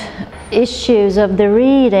important issues of the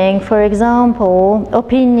reading. For example,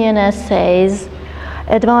 opinion essays,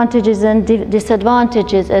 advantages and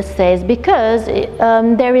disadvantages essays, because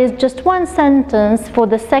there is just one sentence for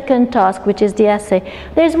the second task, which is the essay.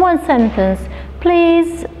 There's one sentence.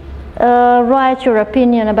 Please write your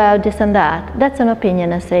opinion about this and that. That's an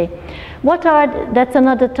opinion essay. That's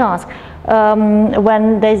another task.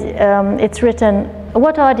 When it's written,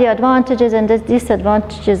 what are the advantages and the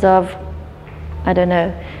disadvantages of, I don't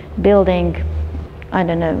know, building, I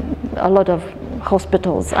don't know, a lot of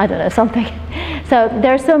hospitals, I don't know, something. So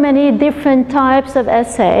there are so many different types of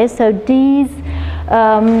essays. So these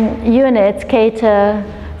units cater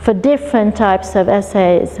for different types of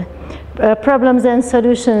essays. Problems and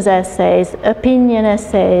solutions essays, opinion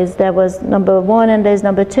essays, there was number 1 and there's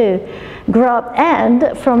number 2.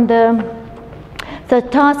 And from the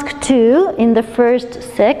task 2 in the first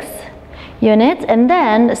 6 units, and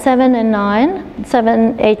then 7,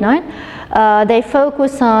 8, 9, they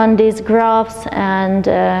focus on these graphs and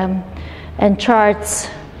charts,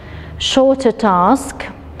 shorter task.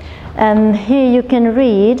 And here you can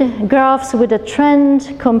read graphs with a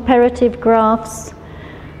trend, comparative graphs,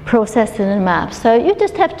 processes and maps. So you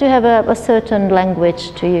just have to have a certain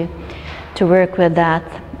language to work with that.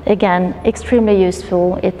 Again, extremely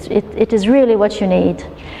useful. It is really what you need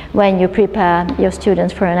when you prepare your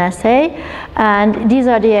students for an essay. And these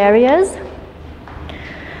are the areas.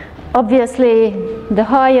 Obviously, the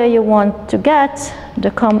higher you want to get,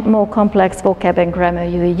 the more complex vocab and grammar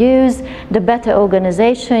you use, the better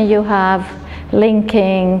organization you have,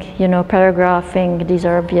 linking, paragraphing, these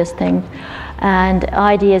are obvious things, and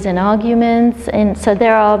ideas and arguments. And so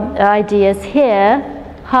there are ideas here,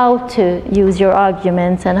 how to use your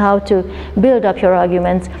arguments and how to build up your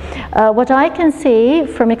arguments. What I can see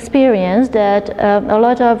from experience that a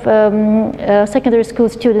lot of secondary school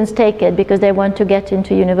students take it because they want to get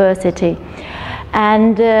into university.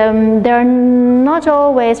 And they're not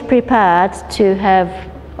always prepared to have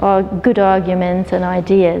good arguments and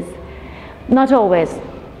ideas. Not always,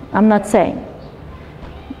 I'm not saying.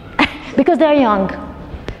 Because they're young,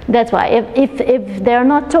 that's why. If they're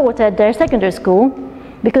not taught at their secondary school,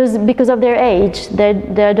 because of their age, they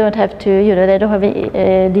don't have to, they don't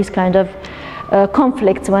have these kind of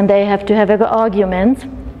conflicts when they have to have an argument.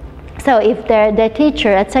 So if their teacher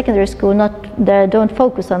at secondary school they don't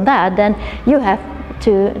focus on that, then you have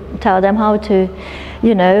to tell them how to,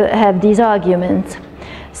 have these arguments.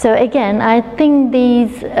 So again, I think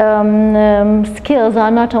these skills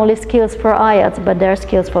are not only skills for IELTS, but they're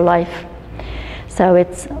skills for life. So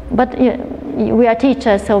it's, but we are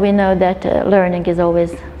teachers, so we know that learning is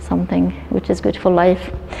always something which is good for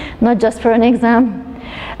life, not just for an exam.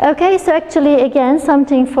 Okay, so actually, again,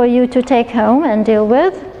 something for you to take home and deal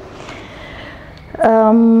with.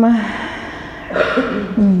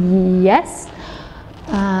 Yes,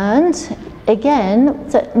 and again,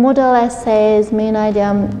 so model essays, main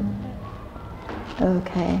idea.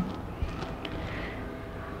 Okay.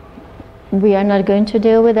 We are not going to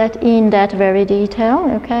deal with that in that very detail,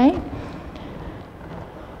 okay?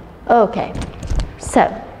 Okay, so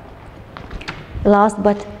last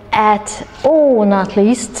but at all not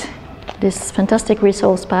least, this fantastic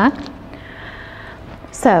resource pack.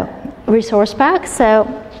 So, resource pack, so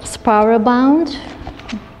spiral bound.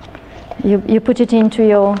 You put it into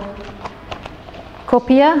your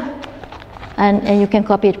copier and you can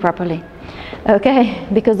copy it properly, okay?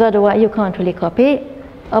 Because otherwise you can't really copy.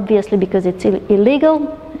 Obviously, because it's illegal,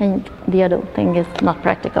 and the other thing is not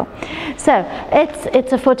practical. So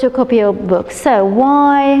it's a photocopy of book. So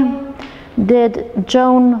why did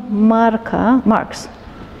John Marks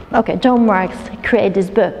create this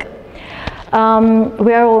book?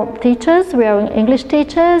 We are all teachers. We are English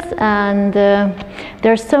teachers, and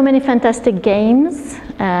there are so many fantastic games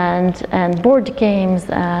and board games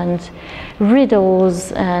and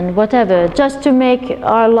riddles and whatever, just to make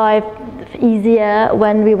our life easier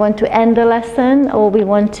when we want to end a lesson, or we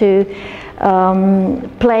want to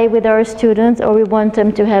play with our students, or we want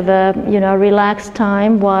them to have a relaxed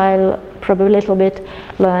time while probably a little bit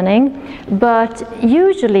learning. But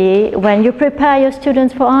usually when you prepare your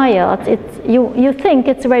students for IELTS, you think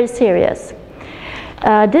it's very serious.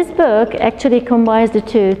 This book actually combines the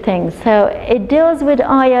two things. So it deals with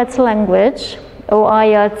IELTS language or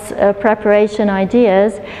IELTS preparation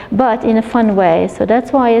ideas, but in a fun way. So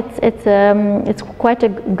that's why it's quite a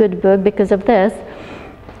good book because of this.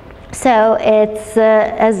 So it's,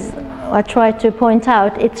 as I try to point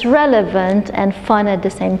out, it's relevant and fun at the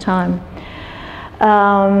same time.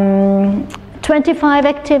 25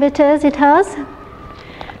 activities it has,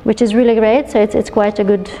 which is really great. So it's quite a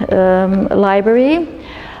good library.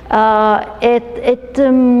 It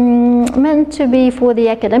meant to be for the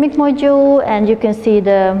academic module, and you can see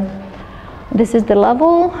this is the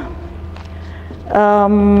level.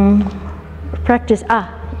 Practice,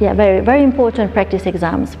 very, very important practice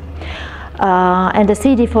exams. And the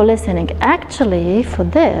CD for listening. Actually, for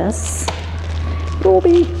this,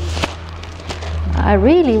 Robbie, I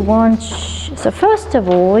really want, so first of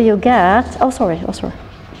all, you get,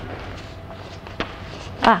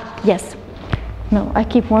 yes. No, I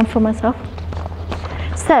keep one for myself.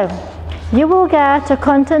 So, you will get a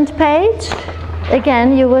content page.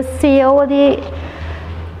 Again, you will see all the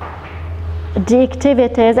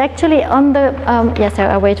activities. Actually, on the yes,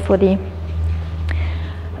 I wait for the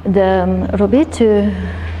Ruby to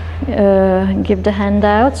give the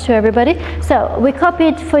handouts to everybody. So we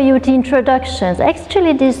copied for you the introductions.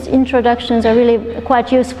 Actually, these introductions are really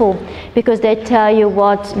quite useful because they tell you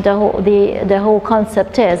what the whole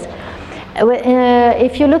concept is.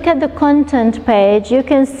 If you look at the content page, you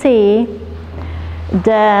can see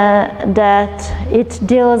that it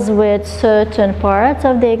deals with certain parts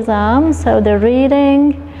of the exam. So the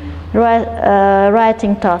reading,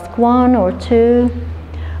 writing task 1 or 2,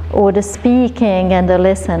 or the speaking and the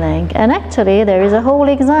listening. And actually, there is a whole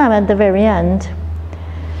exam at the very end.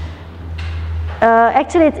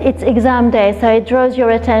 Actually, it's exam day, so it draws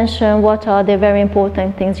your attention. What are the very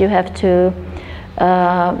important things you have to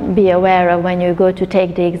be aware of when you go to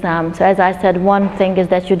take the exam? So as I said, one thing is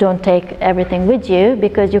that you don't take everything with you,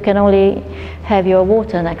 because you can only have your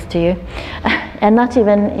water next to you, and not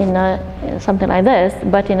even in something like this,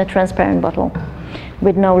 but in a transparent bottle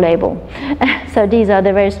with no label. So these are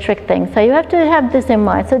the very strict things. So you have to have this in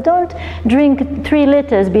mind. So don't drink 3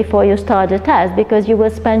 liters before you start the test, because you will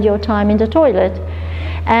spend your time in the toilet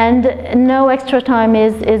and no extra time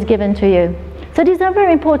is given to you. So these are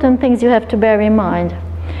very important things you have to bear in mind.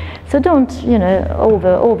 So don't,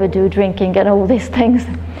 overdo drinking and all these things.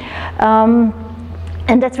 And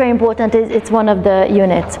that's very important. It's one of the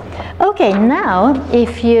units. Okay, now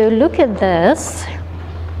if you look at this,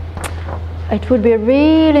 it would be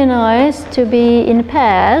really nice to be in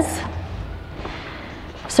pairs.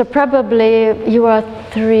 So probably you are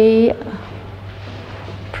 3.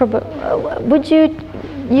 Would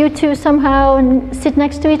you two somehow sit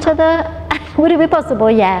next to each other? Would it be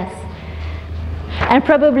possible? Yes. And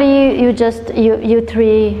probably you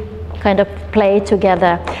 3 kind of play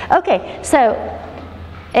together. Okay, so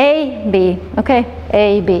A, B. Okay,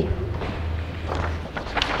 A, B.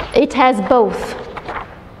 it has both.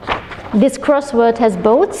 This crossword has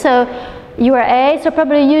both, so you are A, so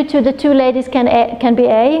probably you two, the two ladies can be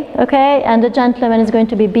A, okay, and the gentleman is going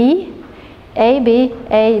to be B, A, B,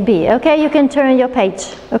 A, B, okay, you can turn your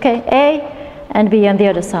page, okay, A and B on the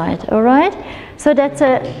other side, all right, so that's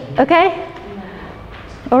okay,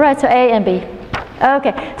 all right, so A and B,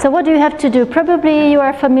 okay, so what do you have to do? Probably you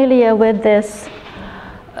are familiar with this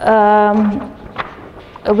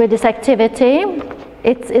activity.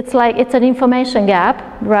 It's like it's an information gap,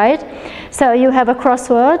 right? So you have a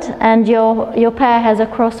crossword and your pair has a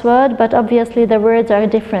crossword, but obviously the words are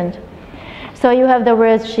different. So you have the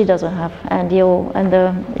words she doesn't have, and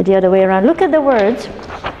the other way around. Look at the words,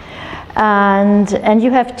 and you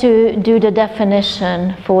have to do the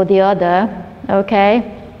definition for the other, okay?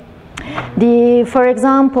 For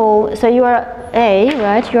example, so you are A,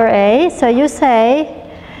 right? You're A, so you say.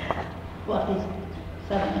 What is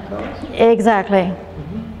 7 across? Exactly.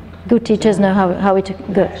 Good teachers know how it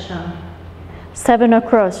goes. 7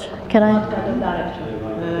 across. Can I? What kind of direction?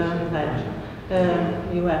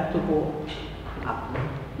 You have to go up,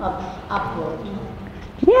 not upward.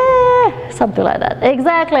 Yeah, something like that.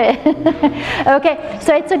 Exactly. Okay,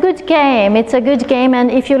 so it's a good game. It's a good game, and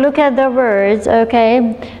if you look at the words,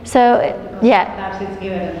 okay, so yeah. Perhaps it's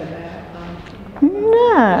given at the back.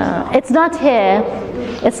 No, it's not here.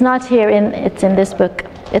 It's not here. It's in this book.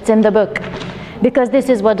 It's in the book, because this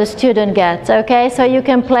is what the student gets. Okay, so you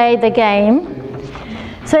can play the game.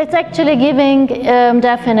 So it's actually giving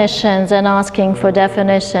definitions and asking for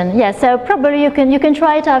definition. Yeah, so probably you can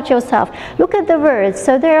try it out yourself. Look at the words.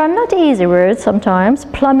 So there are not easy words sometimes.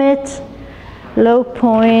 Plummet, low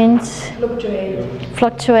point,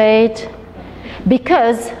 fluctuate.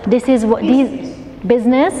 Because this is what these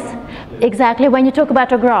business. Exactly, when you talk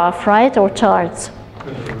about a graph, right, or charts,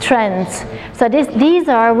 trends. So these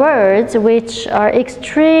are words which are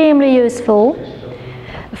extremely useful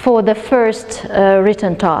for the first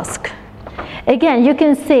written task. Again, you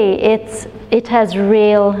can see it has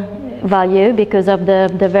real value because of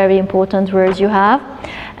the very important words you have,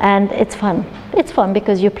 and it's fun. It's fun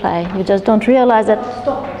because you play. You just don't realize that.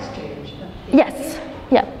 Stock exchange. Yes.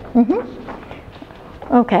 Yeah. Mm-hmm.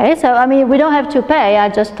 Okay, so I mean, we don't have to pay. I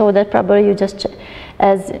just thought that probably you just,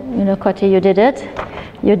 as you know, Kati, you did it.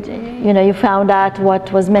 You found out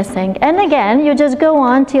what was missing, and again, you just go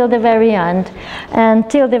on till the very end, and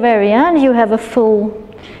till the very end, you have a full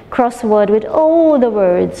crossword with all the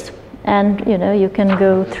words, and you can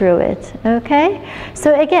go through it. Okay,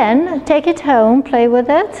 so again, take it home, play with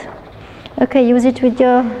it. Okay, use it with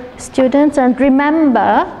your students, and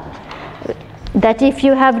remember that if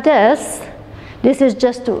you have this is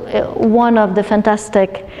just one of the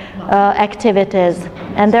fantastic activities,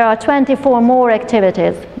 and there are 24 more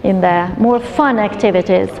activities in there, more fun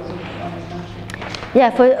activities. Yeah,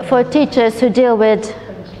 for teachers who deal with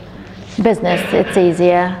business, it's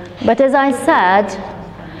easier. But as I said,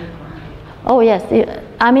 oh yes,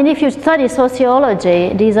 I mean, if you study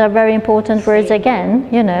sociology, these are very important words again,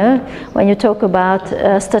 when you talk about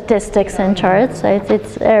statistics and charts,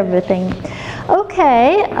 it's everything.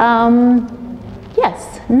 Okay.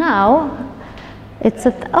 Yes, now it's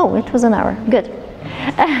it was an hour. Good.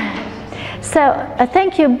 So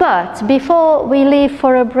thank you, but before we leave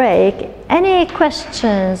for a break, any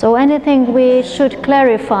questions or anything we should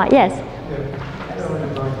clarify? Yes?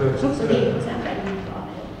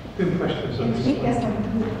 Good questions.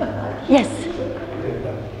 Yes.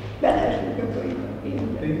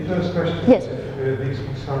 The first question Yes. is if these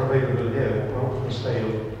books are available here or for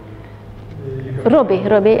sale. Robbie,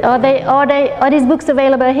 are these books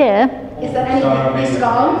available here? Is there any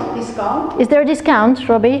discount? Is there a discount,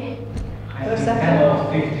 Robbie? 10 or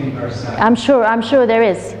 15%. I'm sure there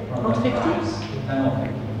is. Not 50? 10 or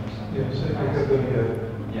 15%. Yes, if you have them here.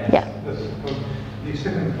 Yeah. That's the point. The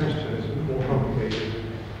second question is more complicated.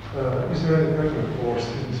 Is there any program for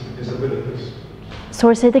students with disabilities?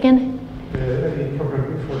 Sorry, say it again. Any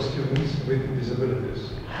program for students with disabilities?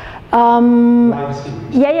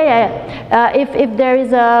 If there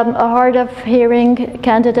is a hard of hearing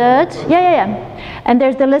candidate, and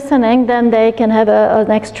there's the listening, then they can have an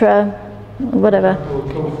extra, whatever.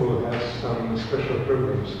 TOEFL has some special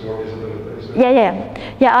programs for disabilities.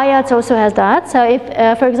 Yeah, IELTS also has that. So if,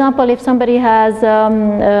 for example, if somebody has,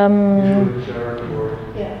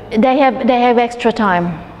 they have extra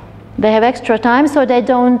time. They have extra time, so they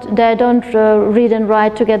don't read and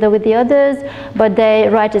write together with the others, but they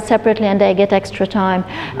write it separately and they get extra time.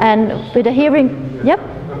 And with the hearing, yep.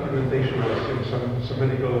 Documentation, some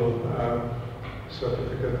medical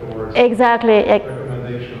certificate or Exactly.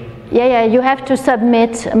 recommendation. Yeah, you have to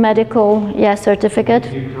submit a medical certificate.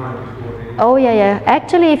 Give time before Oh yeah, yeah.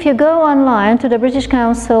 Actually, if you go online to the British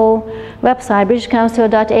Council website,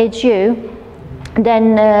 britishcouncil.hu,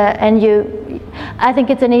 then I think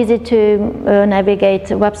it's an easy to navigate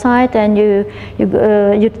website, and you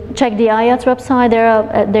check the IELTS website.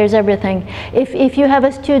 There's everything. If you have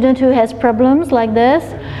a student who has problems like this,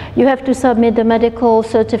 you have to submit the medical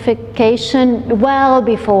certification well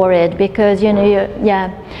before it, because yeah.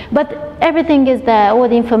 But everything is there. All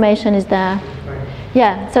the information is there.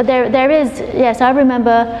 Yeah. So there is. Yes, I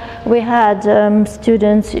remember we had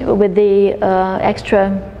students with the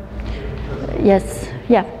extra. Yes.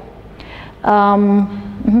 Yeah.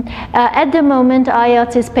 At the moment,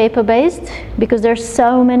 IELTS is paper-based because there's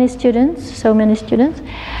so many students.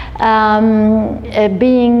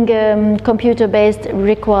 Being computer-based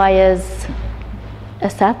requires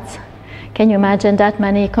assets. Can you imagine that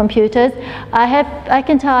many computers? I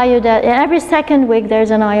can tell you that every second week there's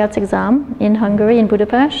an IELTS exam in Hungary, in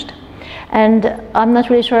Budapest, and I'm not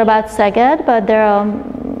really sure about Szeged, but there are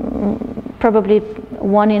probably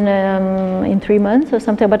one in 3 months or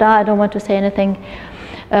something, but I don't want to say anything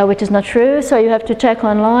which is not true, so you have to check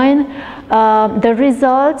online. The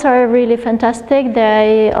results are really fantastic.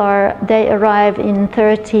 They arrive in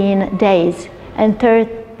 13 days, and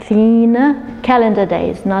 13 calendar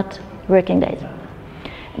days, not working days.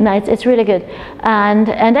 No, it's really good. And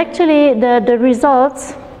actually the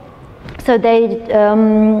results, so the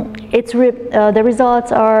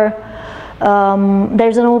results are,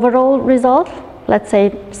 there's an overall result, let's say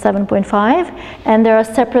 7.5, and there are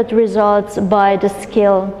separate results by the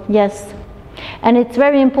skill. Yes, and it's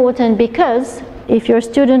very important because if your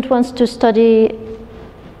student wants to study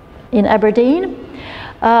in Aberdeen,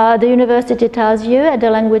 the university tells you at the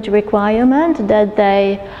language requirement that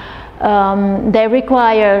they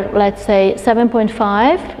require, let's say,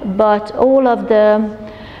 7.5, but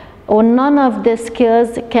none of the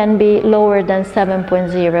skills can be lower than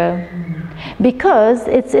 7.0. Because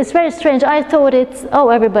it's very strange. I thought it's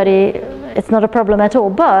not a problem at all,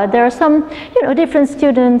 but there are some, different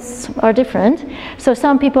students are different. So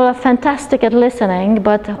some people are fantastic at listening,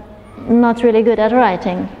 but not really good at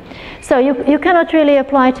writing. So you cannot really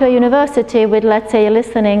apply to a university with, let's say, a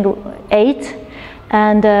listening 8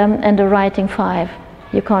 and a writing 5.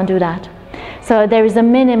 You can't do that. So there is a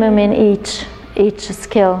minimum in each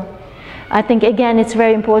skill. I think, again, it's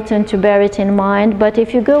very important to bear it in mind, but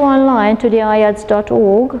if you go online to the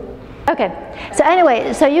IELTS.org, okay, so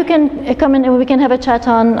anyway, so you can come in and we can have a chat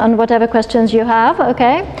on whatever questions you have,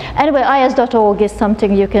 okay? Anyway, IELTS.org is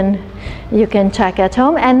something you can check at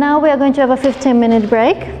home, and now we are going to have a 15-minute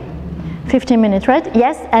break. 15 minutes, right?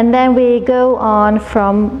 Yes, and then we go on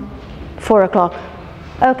from 4 o'clock.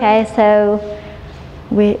 Okay, so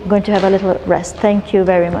we're going to have a little rest. Thank you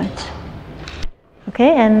very much.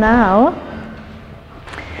 Okay, and now,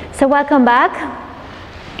 so welcome back.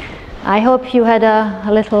 I hope you had a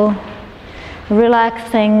little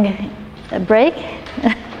relaxing break.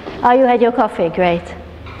 Oh, you had your coffee, great.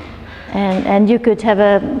 And you could have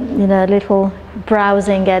a little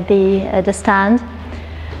browsing at the stand,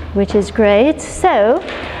 which is great. So,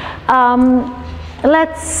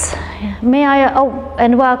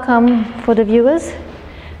 and welcome for the viewers.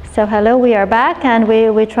 So hello, we are back, and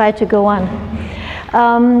we try to go on.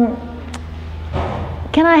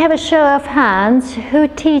 Can I have a show of hands who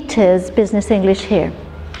teaches business English here?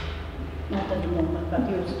 Not at the moment, but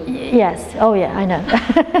used to. Yes, oh yeah, I know.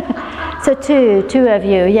 So two of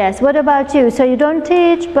you, yes. What about you? So you don't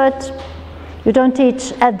teach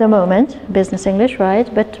at the moment business English, right?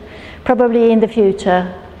 But probably in the future.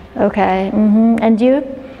 Okay, and you?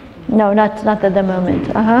 No, not at the moment.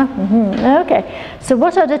 Okay. So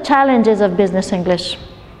what are the challenges of business English?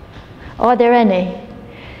 Are there any?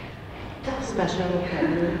 Special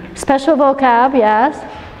vocabulary. Special vocab, yes.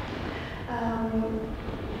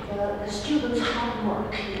 The students' hard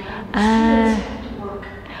work. The students have to work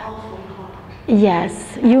awfully hard.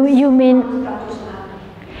 Yes.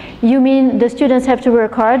 You mean the students have to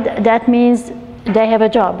work hard? That means they have a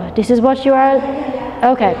job. This is what you are.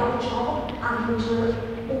 Yeah. Okay. They have a job, and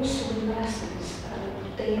also in lessons,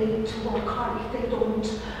 they need to work hard. If they don't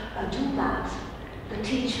do that, the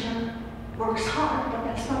teacher works hard, but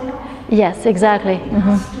that's not enough. Yes, exactly. It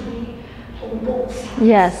has to be on both sides.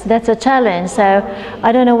 Yes, that's a challenge. So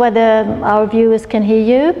I don't know whether our viewers can hear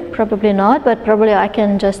you. Probably not, but probably I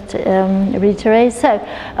can just reiterate. So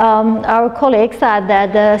our colleague said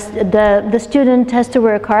that the student has to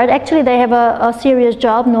work hard. Actually, they have a serious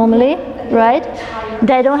job normally, right?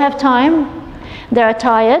 They don't have time. They are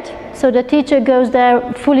tired. So the teacher goes there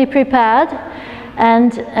fully prepared,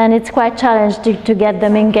 and it's quite challenging to get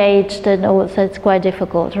them engaged, and also it's quite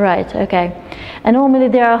difficult, right? Okay. And normally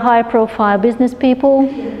there are high-profile business people.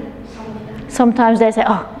 Sometimes they say,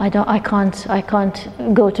 "Oh, I can't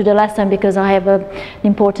go to the lesson because I have an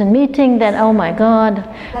important meeting." Then, oh my God,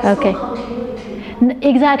 okay. No continuity.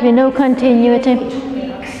 Exactly, no continuity. 2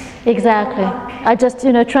 weeks. Exactly. I just,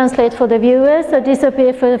 translate for the viewers. So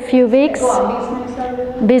disappear for a few weeks.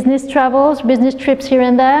 Business travels, business trips here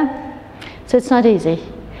and there. So it's not easy.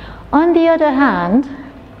 On the other hand,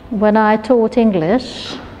 when I taught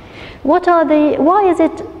English, why is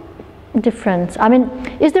it different? I mean,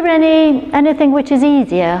 is there anything which is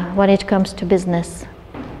easier when it comes to business?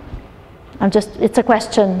 It's a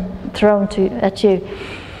question thrown at you.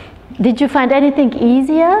 Did you find anything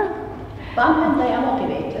easier? One hand they are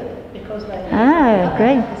motivated because they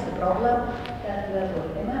great. is the problem that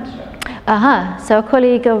they mentioned. So a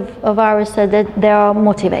colleague of ours said that they are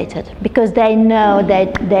motivated because they know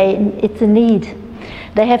that it's a need.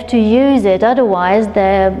 They have to use it, otherwise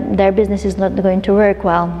their business is not going to work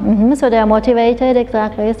well. So they are motivated,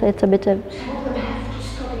 exactly. So it's a bit of. Some of them have to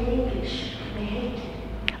study English. They hate it.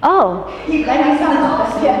 Oh.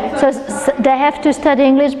 So they have to study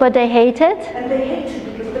English, but they hate it. And they hate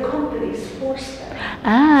it because the companies force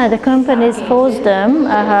them. The companies force them.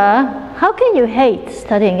 How can you hate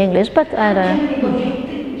studying English? But I don't know. Everybody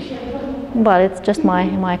hates English. Well, it's just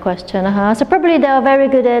my question. So probably they are very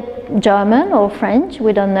good at German or French,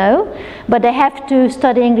 we don't know. But they have to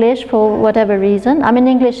study English for whatever reason. I mean,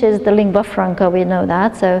 English is the lingua franca, we know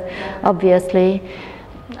that. So obviously,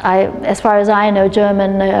 as far as I know,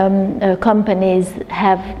 German companies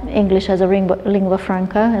have English as a lingua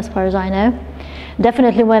franca, as far as I know.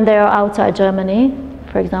 Definitely when they are outside Germany.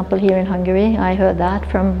 For example, here in Hungary, I heard that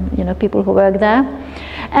from people who work there.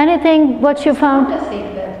 Anything what you found? I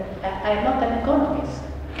think that I'm not an economist.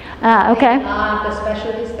 Okay. They are the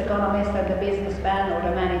specialist economist and the businessman or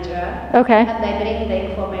the manager. Okay. And they bring the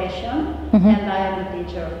information, and I am a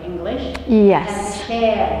teacher of English. Yes. And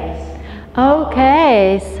share this.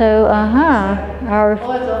 Okay. So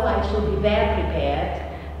Although I should be well prepared.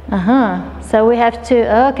 So we have to.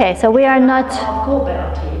 Okay. So we are not.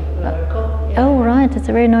 Cooperative. Oh, right, it's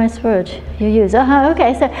a very nice word you use.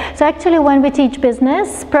 Okay, so actually when we teach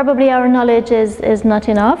business, probably our knowledge is not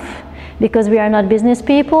enough because we are not business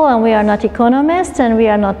people and we are not economists and we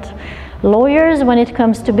are not lawyers when it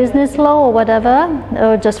comes to business law or whatever,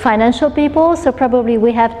 or just financial people. So probably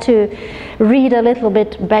we have to read a little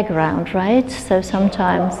bit background, right? So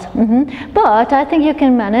sometimes. But I think you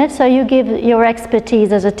can manage. So you give your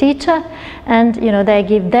expertise as a teacher and they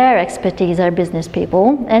give their expertise as business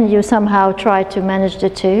people and you somehow try to manage the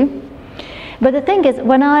two. But the thing is,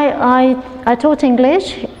 when I taught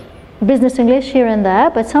English, business English here and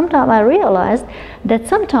there, but sometimes I realized that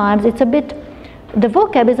sometimes it's a bit, the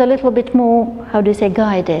vocab is a little bit more, how do you say,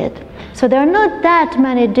 guided. So there are not that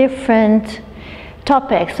many different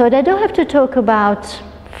topics. So they don't have to talk about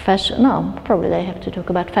fashion. No, probably they have to talk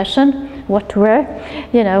about fashion, what to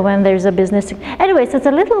wear, when there's a business. Anyway, so it's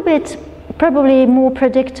a little bit probably more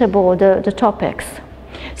predictable, the topics.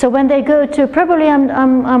 So when they go to, probably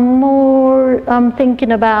I'm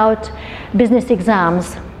thinking about business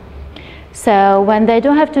exams. So when they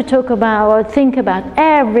don't have to talk about or think about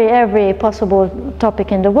every possible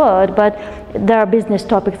topic in the world, but there are business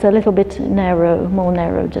topics a little bit more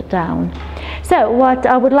narrowed down. So what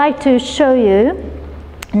I would like to show you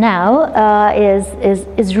now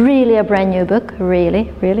is really a brand new book, really.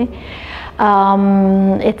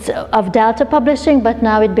 It's of Delta Publishing, but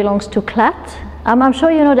now it belongs to Klett. I'm sure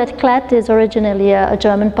you know that Klett is originally a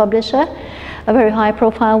German publisher, a very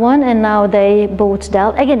high-profile one, and now they bought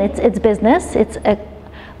Delta. Again, it's business.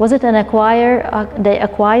 Was it an acquire? They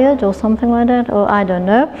acquired or something like that, or I don't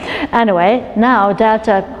know. Anyway, now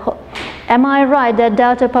Delta. Am I right that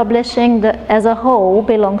Delta Publishing as a whole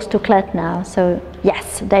belongs to Klett now? So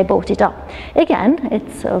yes, they bought it up. Again,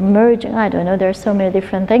 it's merging. I don't know. There are so many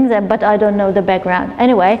different things, but I don't know the background.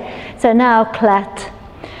 Anyway, so now Klett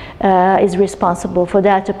is responsible for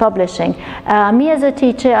Delta Publishing. Me as a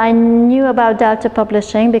teacher, I knew about Delta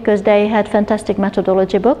Publishing because they had fantastic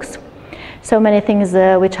methodology books. So many things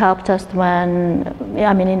which helped us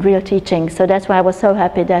in real teaching. So that's why I was so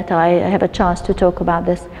happy that I have a chance to talk about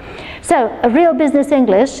this. So, A Real Business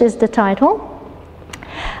English is the title.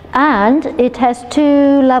 And it has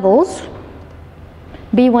 2 levels,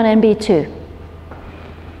 B1 and B2.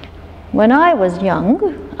 When I was young,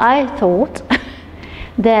 I thought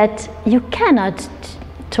that you cannot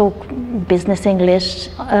talk business English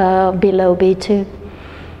below B2.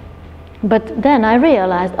 But then I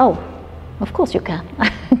realized, of course you can.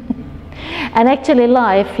 And actually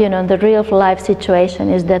life, you know, the real life situation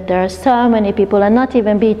is that there are so many people, and not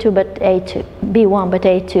even B2 but A2, B1 but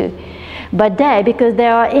A2. But they, because they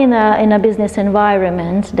are in a business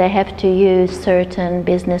environment, they have to use certain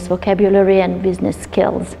business vocabulary and business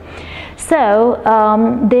skills. So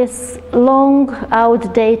this long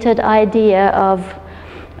outdated idea of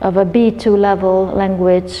a B2 level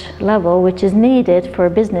language level, which is needed for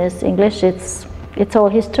business English, it's all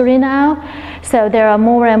history now. So there are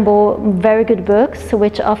more and more very good books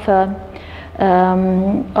which offer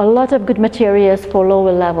a lot of good materials for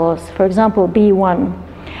lower levels. For example, B1.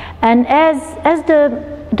 And as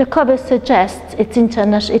the cover suggests, it's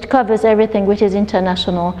international. It covers everything which is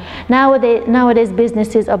international. Nowadays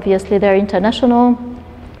businesses, obviously, they're international.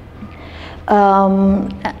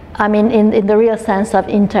 I mean, in the real sense of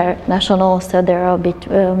international, so there are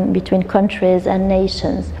between countries and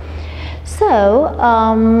nations. So,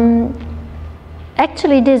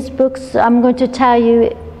 actually these books, I'm going to tell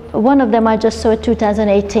you, one of them I just saw in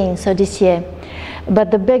 2018, so this year.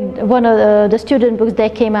 But one of the student books, they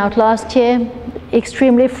came out last year,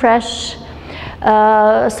 extremely fresh.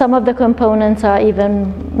 Some of the components are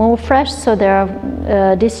even more fresh, so there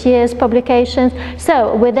are this year's publications.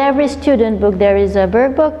 So with every student book there is a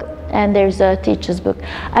workbook and there's a teacher's book.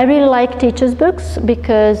 I really like teacher's books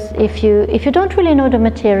because if you don't really know the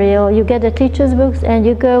material, you get the teacher's books and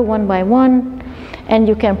you go one by one and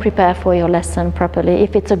you can prepare for your lesson properly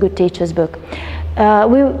if it's a good teacher's book.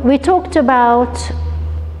 We talked about,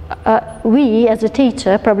 we as a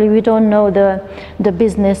teacher, probably we don't know the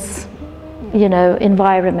business, you know,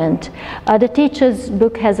 environment. The teacher's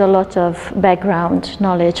book has a lot of background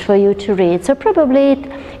knowledge for you to read, so probably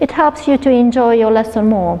it helps you to enjoy your lesson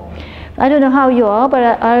more. I don't know how you are,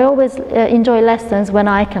 but I always enjoy lessons when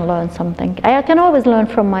I can learn something. I can always learn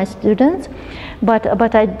from my students, but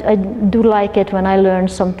I do like it when I learn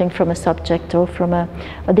something from a subject or from a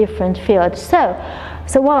different field. So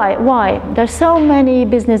why? There's so many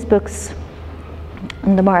business books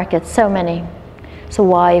in the market, so many. So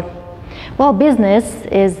why? Well, business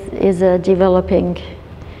is a developing,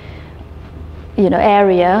 you know,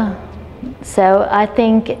 area. So I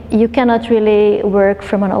think you cannot really work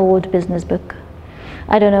from an old business book.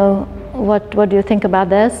 I don't know what do you think about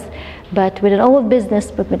this, but with an old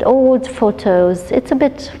business book with old photos, it's a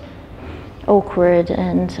bit awkward.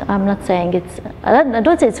 And I'm not saying I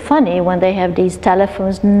don't say it's funny when they have these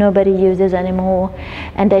telephones nobody uses anymore,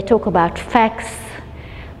 and they talk about facts.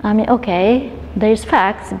 I mean, okay, there's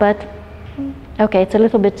facts, but okay, it's a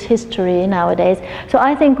little bit history nowadays. So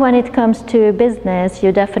I think when it comes to business,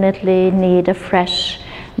 you definitely need a fresh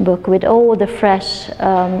book with all the fresh,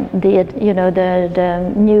 the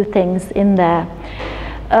new things in there.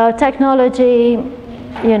 Technology,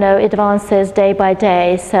 you know, advances day by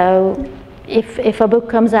day. So if a book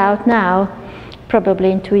comes out now,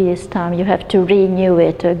 probably in 2 years' time you have to renew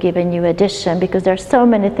it or give a new edition, because there are so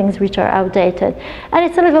many things which are outdated. And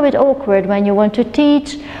it's a little bit awkward when you want to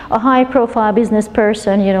teach a high-profile business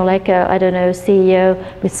person, you know, like a, I don't know, CEO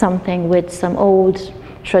with some old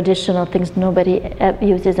traditional things nobody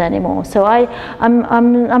uses anymore. So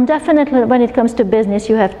I'm definitely, when it comes to business,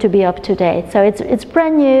 you have to be up to date. So it's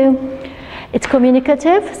brand new, it's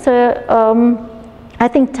communicative. So I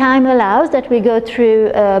think time allows that we go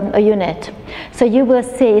through a unit. So you will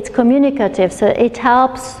see it's communicative, so it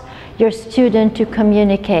helps your student to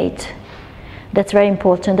communicate. That's very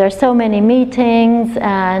important. There are so many meetings,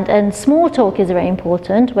 and small talk is very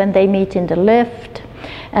important when they meet in the lift,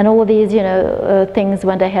 and all these, you know, things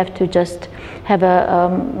when they have to just have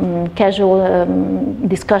a casual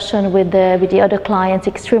discussion with the other clients,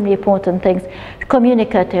 extremely important things.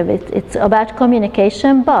 Communicative, it's about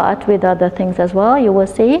communication, but with other things as well, you will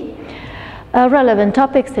see. Relevant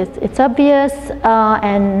topics, it's obvious,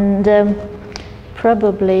 and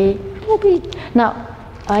probably, now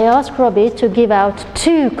I asked Robbie to give out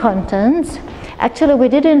 2 contents. Actually, we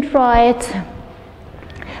didn't write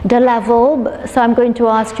the level, so I'm going to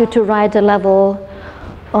ask you to write the level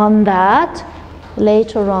on that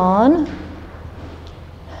later on.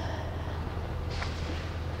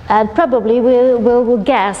 And probably we'll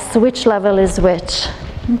guess which level is which.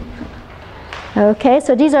 Okay,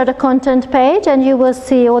 so these are the content page, and you will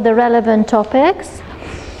see all the relevant topics.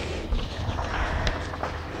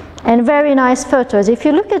 And very nice photos. If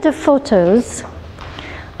you look at the photos,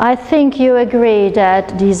 I think you agree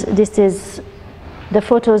that the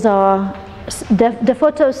photos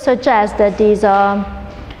suggest that these are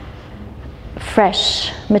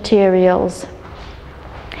fresh materials.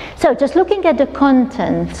 So just looking at the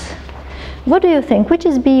content, what do you think? Which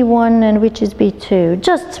is B1 and which is B2?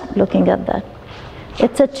 Just looking at that.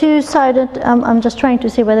 It's a two-sided, I'm just trying to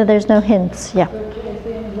see whether there's no hints. Yeah.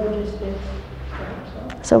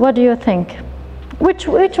 So what do you think? Which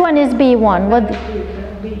one is B1? What?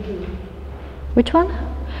 B2. Which one?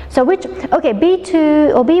 So which, okay,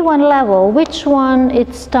 B2 or B1 level, which one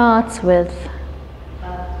it starts with?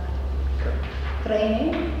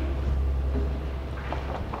 Training.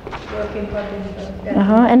 Working participant.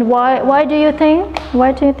 And why do you think?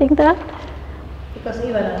 Why do you think that? Because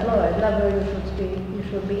even at lower level, you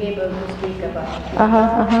should be able to speak about and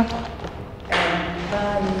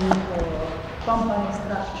values or company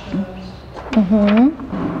structures.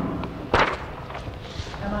 Am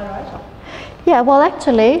I right? Yeah. Well,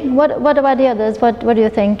 actually, what about the others? What do you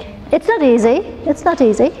think? It's not easy. It's not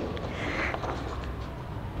easy.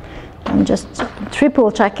 I'm just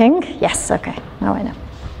triple checking. Yes. Okay. Now I know.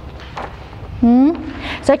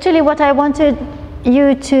 So actually, what I wanted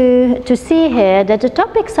you to see here, that the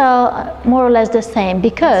topics are more or less the same,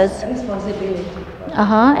 because responsibility.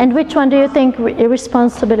 And which one do you think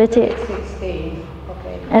responsibility? 16.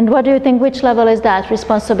 Okay. And what do you think, which level is that,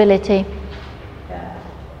 responsibility? Yeah.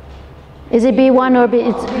 Is it B1 or B?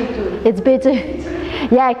 B2. It's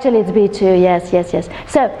B2. Yeah, actually it's B2. Yes.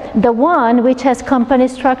 So the one which has company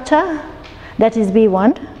structure, that is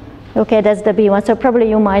B1. Okay, that's the B1. So probably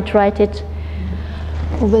you might write it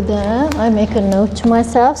over there. I make a note to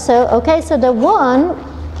myself. So okay, so the one,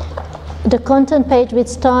 the content page which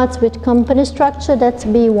starts with company structure, that's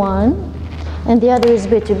B1, and the other is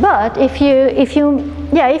B2. But if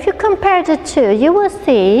you compare the two, you will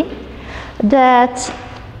see that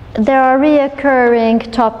there are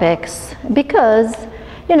reoccurring topics, because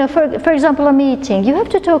for example, a meeting, you have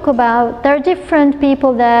to talk about, there are different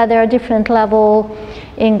people there, there are different level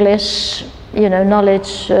English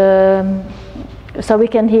knowledge, so we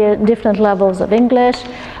can hear different levels of English,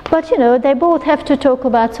 but they both have to talk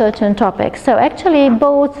about certain topics. So actually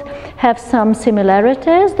both have some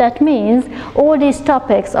similarities. That means all these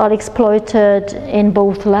topics are exploited in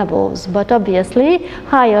both levels, but obviously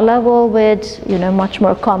higher level with much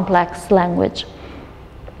more complex language.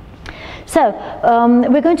 So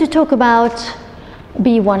we're going to talk about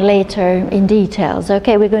B1 later in details.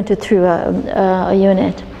 Okay, we're going to through a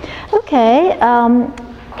unit. Okay.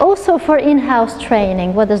 Also for in-house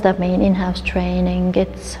training, what does that mean, in-house training?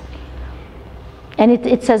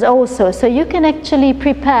 It says also, so you can actually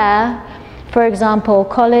prepare, for example,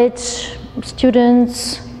 college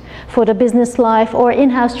students for the business life, or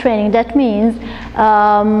in-house training. That means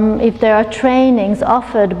if there are trainings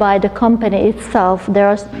offered by the company itself, there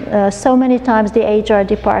are so many times the HR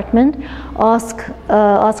department asks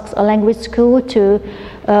a language school to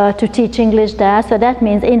teach English there. So that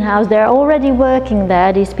means in-house, they're already working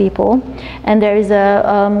there, these people, and there is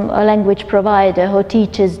a language provider who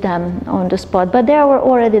teaches them on the spot, but they are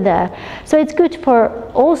already there. So it's good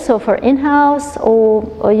also for in-house,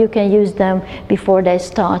 or you can use them before they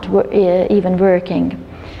start even working.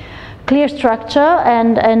 Clear structure,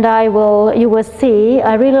 and you will see,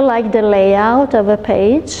 I really like the layout of a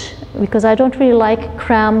page, because I don't really like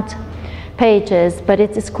cramped pages, but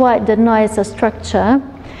it is quite the nicer structure.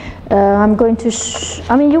 I'm going to,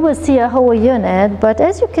 you will see a whole unit, but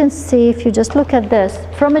as you can see, if you just look at this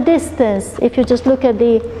from a distance, if you just look at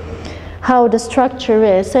how the structure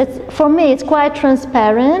is, so for me it's quite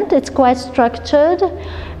transparent, it's quite structured,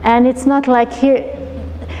 and it's not like here.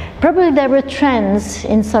 Probably there were trends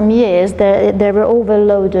in some years, they were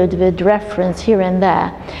overloaded with reference here and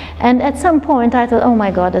there. And at some point I thought, oh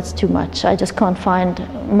my God, that's too much. I just can't find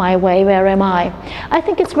my way, where am I? I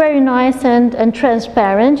think it's very nice and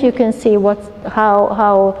transparent. You can see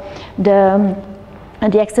how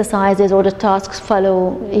the exercises or the tasks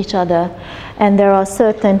follow each other. And there are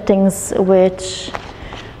certain things which,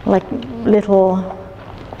 like little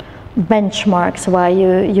benchmarks where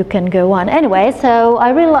you can go on. Anyway, so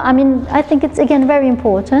I think it's again very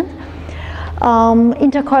important.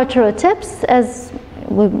 Intercultural tips, as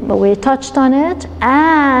we touched on it,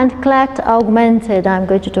 and Klett augmented, I'm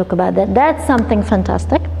going to talk about that. That's something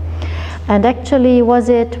fantastic. And actually, was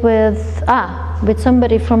it with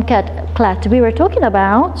somebody from Klett, we were talking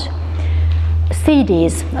about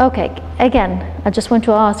CDs. Okay, again, I just want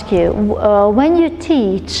to ask you, when you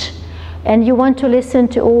teach and you want to listen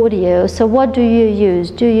to audio, so what do you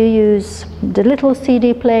use? Do you use the little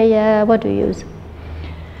CD player? What do you use?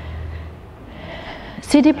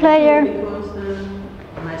 CD player? Because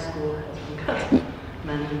my school has got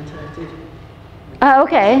many interactive.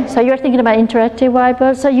 Okay, so you're thinking about interactive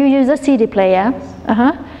whiteboard. So you use a CD player?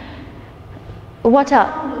 What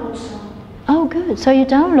else? Oh, good. So you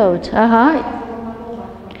download.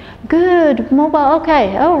 Good. Mobile.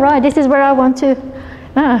 Okay. Oh, right. This is where I want to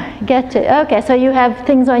Get it. Okay, so you have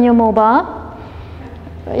things on your mobile.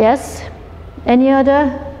 Yes. Any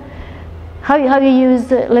other? How you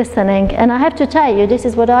use listening? And I have to tell you, this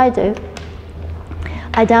is what I do.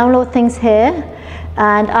 I download things here,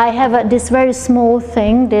 and I have this very small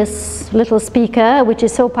thing, this little speaker, which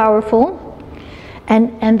is so powerful.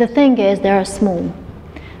 And the thing is, they are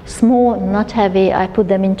small, not heavy. I put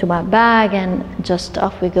them into my bag, and just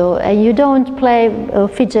off we go. And you don't play or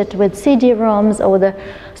fidget with CD-ROMs or the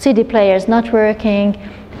CD players not working.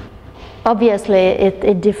 Obviously,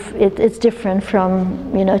 it's different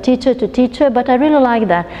from teacher to teacher, but I really like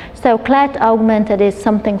that. So Klett Augmented is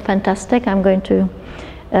something fantastic. I'm going to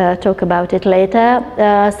talk about it later.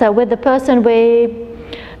 So with the person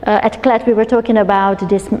at Klett, we were talking about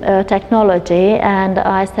this technology, and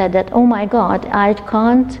I said that, oh my God, I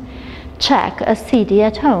can't check a CD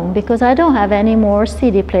at home because I don't have any more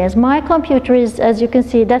CD players. My computer is, as you can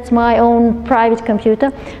see, that's my own private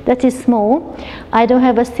computer that is small. I don't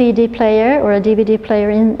have a CD player or a DVD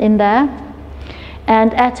player in there.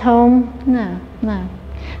 And at home, no.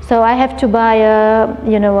 So I have to buy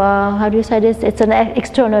how do you say this? It's an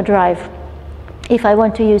external drive if I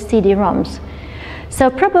want to use CD-ROMs.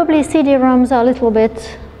 So probably CD-ROMs are a little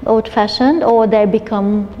bit old-fashioned, or they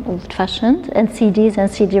become old-fashioned, and CDs and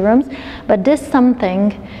CD-ROMs. But this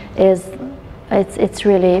something it's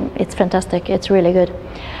fantastic. It's really good.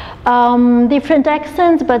 Different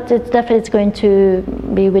accents, but it's definitely going to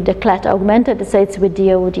be with the Klett Augmented. So it's with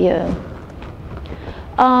the audio.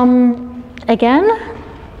 Again,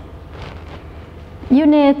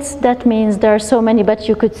 units. That means there are so many, but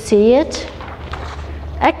you could see it.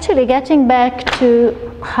 Actually, getting back to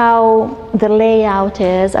how the layout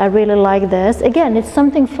is, I really like this. Again, it's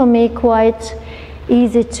something for me quite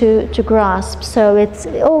easy to grasp. So it's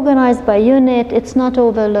organized by unit. It's not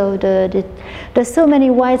overloaded. There's so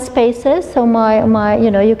many white spaces. So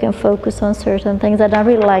you can focus on certain things, and I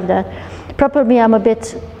really like that. Probably I'm a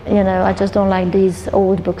bit, I just don't like these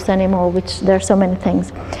old books anymore, which there are so many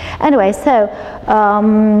things. Anyway, so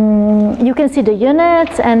you can see the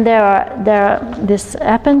units, and there are this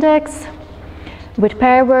appendix with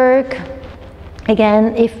pair work.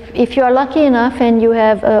 Again, if you are lucky enough and you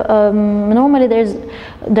have normally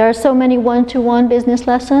there are so many one-to-one business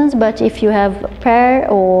lessons, but if you have pair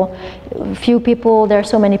or few people, there are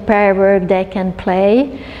so many pair work they can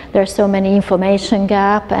play. There's so many information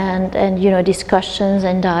gap and discussions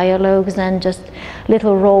and dialogues and just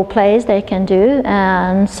little role plays they can do.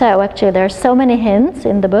 And so actually there are so many hints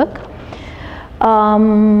in the book.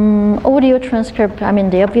 Audio transcript,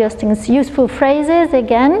 the obvious things. Useful phrases,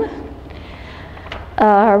 again.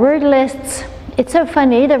 Word lists. It's so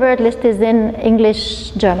funny, the word list is in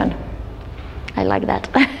English, German. I like that.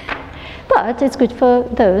 But it's good for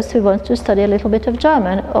those who want to study a little bit of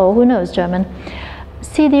German or who knows German.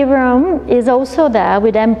 CD-ROM is also there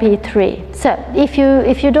with MP3. So if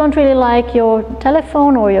you don't really like your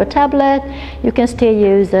telephone or your tablet, you can still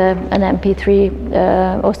use an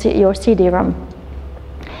MP3 or your CD-ROM.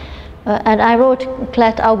 And I wrote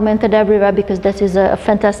Klett Augmented everywhere because this is a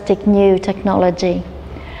fantastic new technology.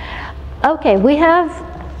 Okay,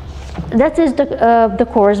 that is the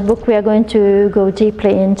course book we are going to go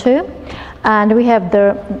deeply into, and we have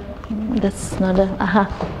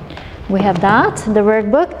we have the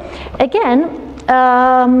workbook. Again,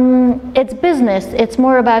 it's business. It's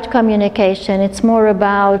more about communication. It's more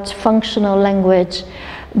about functional language.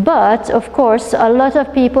 But of course, a lot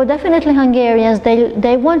of people, definitely Hungarians,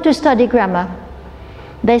 they want to study grammar.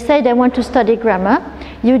 They say they want to study grammar.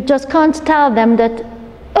 You just can't tell them that,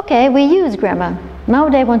 okay, we use grammar. Now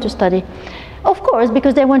they want to study. Of course,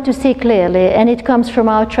 because they want to see clearly, and it comes from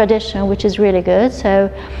our tradition, which is really good. So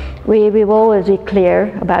we've always been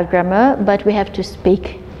clear about grammar, but we have to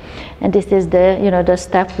speak. And this is the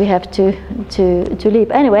step we have to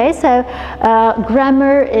leap. Anyway, so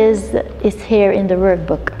grammar is here in the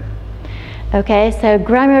workbook. Okay, so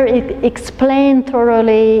grammar is explained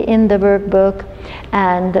thoroughly in the workbook,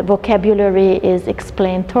 and the vocabulary is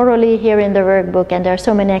explained thoroughly here in the workbook, and there are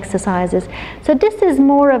so many exercises. So this is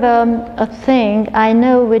more of a thing. I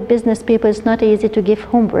know with business people it's not easy to give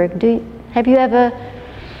homework. Have you ever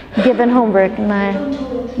given homework?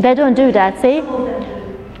 No, they don't do that, see?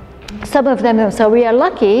 Some of them, so we are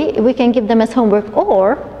lucky, we can give them as homework,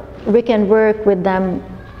 or we can work with them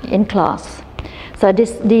in class. So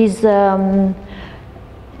the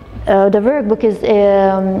workbook is,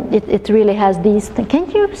 it really has these things. Can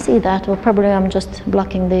you see that? Or probably I'm just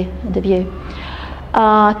blocking the view.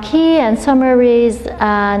 Key and summaries,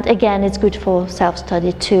 and again, it's good for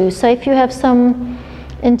self-study too. So if you have some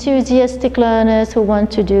enthusiastic learners who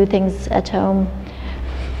want to do things at home,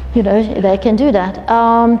 you know, they can do that.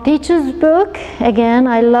 Teacher's book, again,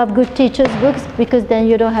 I love good teacher's books because then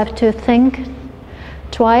you don't have to think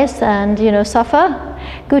twice and, you know, suffer.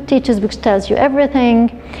 Good teacher's books tells you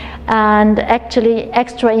everything, and actually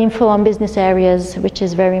extra info on business areas, which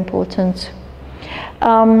is very important.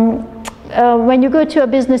 When you go to a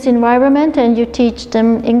business environment and you teach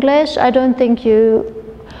them English, I don't think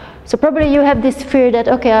so probably you have this fear that,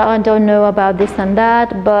 okay, I don't know about this and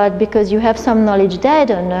that, but because you have some knowledge they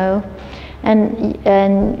don't know, and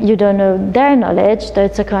you don't know their knowledge,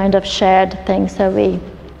 that's a kind of shared thing, so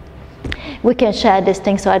we can share this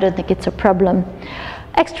thing, so I don't think it's a problem.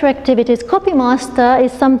 Extra activities. Copy master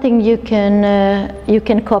is something you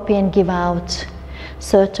can copy and give out.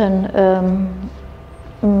 Certain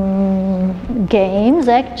games,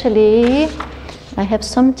 actually. I have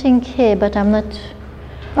something here, but I'm not.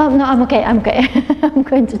 Oh no, I'm okay. I'm okay. I'm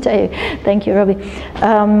going to tell you. Thank you, Robbie.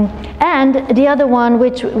 And the other one,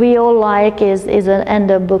 which we all like, is an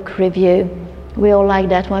end of book review. We all like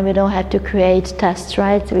that one. We don't have to create tests,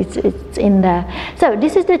 right? So it's in there. So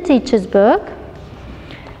this is the teacher's book.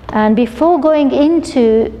 And before going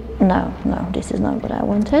into no, this is not what I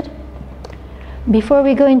wanted. Before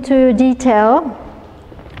we go into detail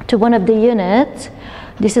to one of the units,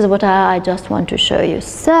 this is what I just want to show you.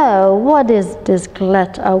 So, what is this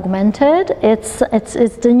Klett augmented? It's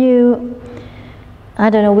the new, I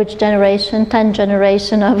don't know which generation, 10th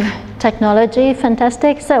generation of technology.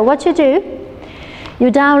 Fantastic. So, what you do,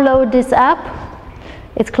 you download this app.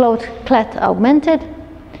 It's called Klett Augmented.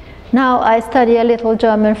 Now, I study a little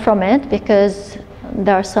German from it because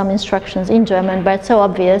there are some instructions in German, but it's so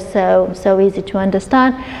obvious, so easy to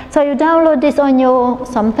understand. So you download this on your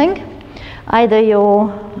something, either your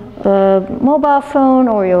mobile phone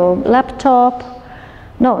or your laptop.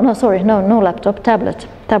 No laptop, tablet.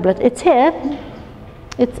 It's here.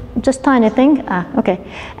 It's just tiny thing. Okay.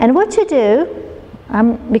 And what you do,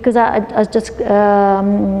 because I just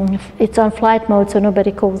it's on flight mode, so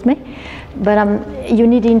nobody calls me. But you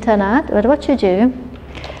need internet. But what you do,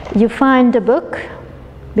 you find the book,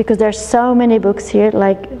 because there's so many books here,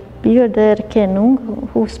 like Bilderkennung.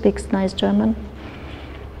 Who speaks nice German?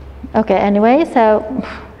 Okay, anyway, so,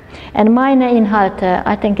 and meine Inhalte,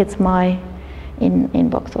 I think it's my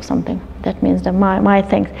inbox or something. That means my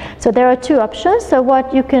things. So there are two options. So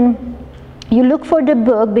what you look for the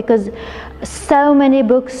book, because so many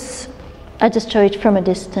books, I just show it from a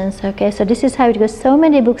distance, okay? So this is how it goes. So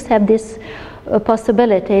many books have this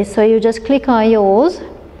possibility. So you just click on yours,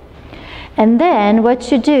 and then what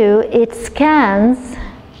you do, it scans,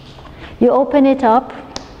 you open it up,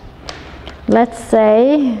 let's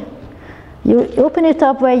say, you open it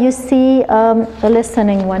up where you see the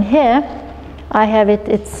listening one here. I have it,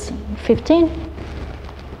 it's 15.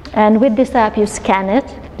 And with this app, you scan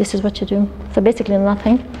it. This is what you do. So basically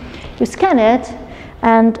nothing. You scan it,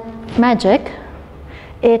 and magic,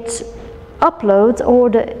 it uploads all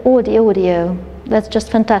the audio. That's just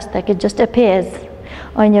fantastic. It just appears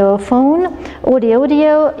on your phone. All the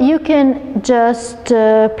audio, you can just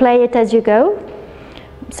play it as you go.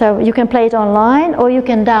 So you can play it online, or you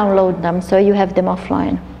can download them, so you have them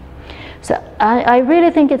offline. So I really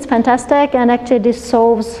think it's fantastic, and actually this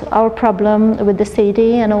solves our problem with the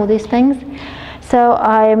CD and all these things. So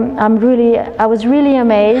I was really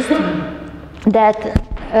amazed that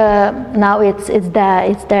now it's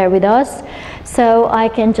there with us. So I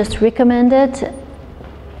can just recommend it.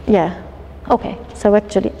 Yeah. Okay, so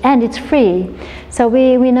actually, and it's free. So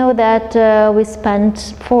we know that we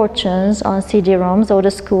spent fortunes on CD-ROMs, or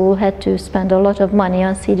the school had to spend a lot of money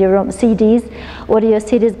on CDs, audio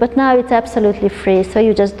CDs, but now it's absolutely free. So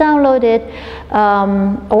you just download it,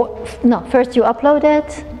 first you upload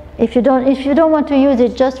it. If you don't want to use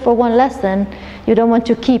it just for one lesson, you don't want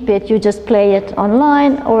to keep it, you just play it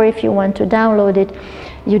online, or if you want to download it,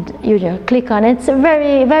 you click on it. It's a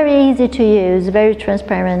very, very easy to use, very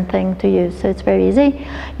transparent thing to use, so it's very easy.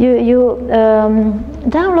 You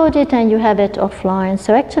download it and you have it offline.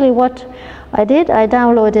 So actually what I did, I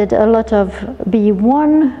downloaded a lot of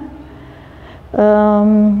B1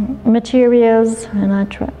 materials, and I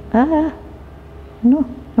try, no,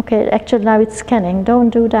 okay, actually now it's scanning,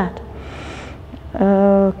 don't do that.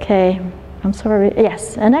 Okay, I'm sorry,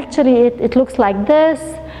 yes, and actually it looks like this.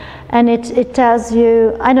 And it tells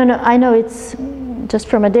you, I don't know, I know it's just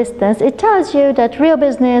from a distance, it tells you that Real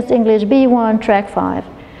Business English B1 track 5.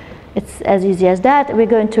 It's as easy as that. We're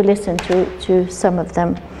going to listen to some of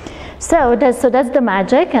them. So that's the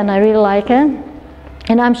magic, and I really like it.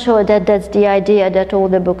 And I'm sure that that's the idea, that all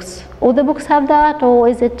the books have that, or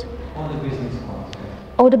is it? All the business ones.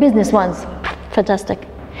 All the business ones, fantastic.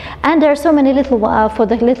 And there are so many little for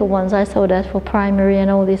the little ones. I saw that for primary and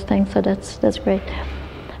all these things, so that's great.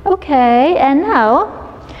 Okay, and now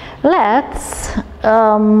let's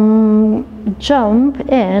jump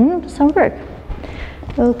in some work.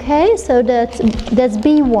 Okay, so that's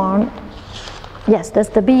B1. Yes, that's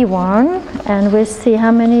the B1, and we'll see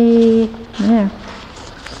how many. Yeah.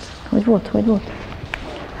 With what?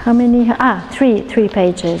 How many? Three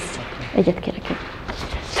pages. Egyet kérek.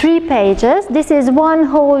 3 pages. This is one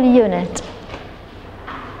whole unit,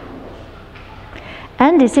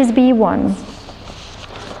 and this is B1.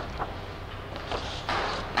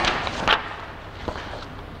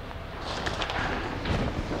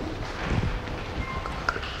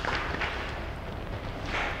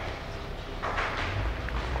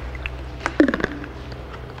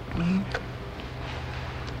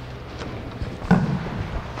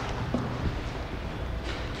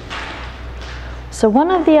 So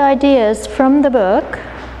one of the ideas from the book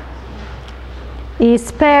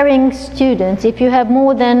is pairing students. If you have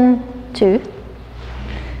more than 2,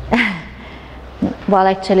 well,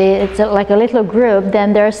 actually it's like a little group,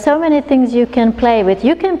 then there are so many things you can play with.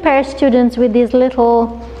 You can pair students with these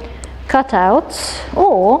little cutouts,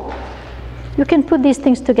 or you can put these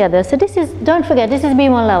things together. So this is, don't forget, this is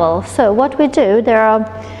B1 level. So what we do, there are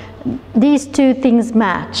these 2 things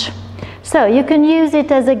match. So you can use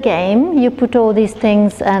it as a game. You put all these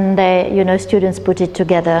things, and they, students put it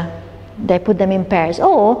together. They put them in pairs.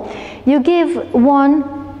 Or you give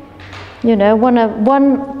one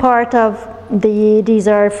part of these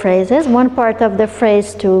are phrases, one part of the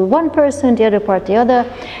phrase to one person, the other part the other,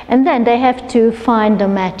 and then they have to find the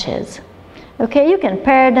matches. Okay, you can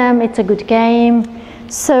pair them. It's a good game.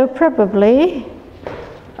 So probably,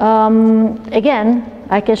 again,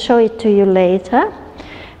 I can show it to you later.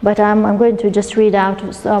 But I'm going to just read out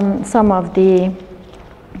some of the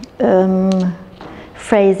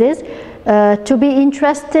phrases. To be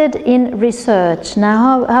interested in research.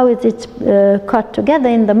 Now, how is it cut together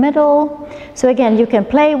in the middle? So again, you can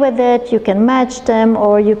play with it, you can match them,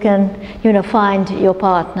 or you can, find your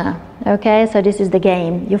partner. Okay, so this is the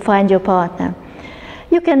game. You find your partner.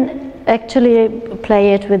 You can actually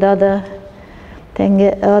play it with other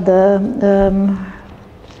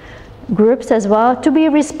groups as well. To be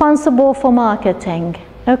responsible for marketing.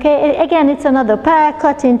 Okay, again, it's another pair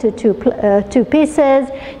cut into two pieces.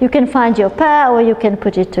 You can find your pair, or you can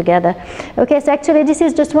put it together. Okay, so actually this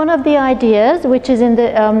is just one of the ideas which is in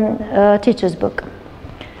the teacher's book.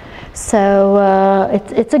 So I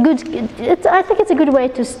think it's a good way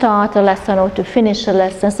to start a lesson or to finish a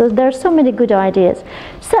lesson. So there are so many good ideas.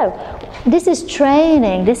 So this is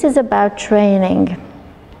training. This is about training.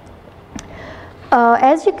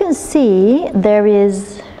 As you can see, there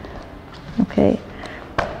is, okay,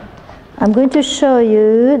 I'm going to show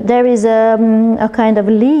you, there is a kind of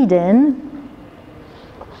lead-in.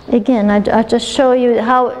 Again, I just show you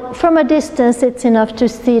how, from a distance, it's enough to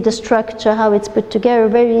see the structure, how it's put together,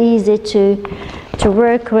 very easy to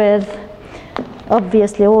work with.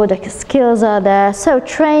 Obviously, all the skills are there. So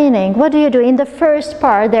training, what do you do? In the first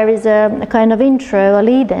part, there is a kind of intro, a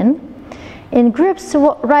lead-in. In groups,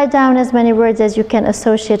 write down as many words as you can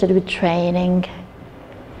associated with training,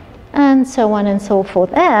 and so on and so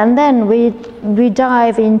forth. And then we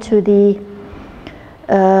dive into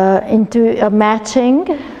into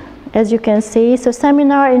matching, as you can see. So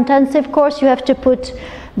seminar, intensive course, you have to put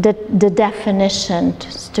the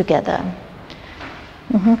definitions together.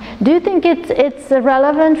 Do you think it's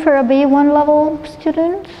relevant for a B1 level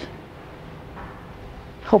student?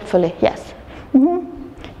 Hopefully, yes.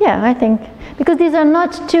 Yeah, I think, because these are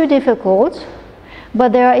not too difficult,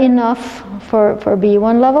 but they are enough for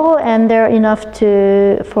B1 level, and they're enough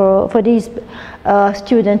for these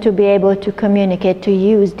students to be able to communicate, to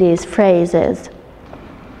use these phrases.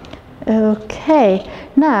 Okay,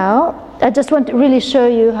 now I just want to really show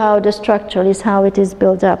you how the structure is, how it is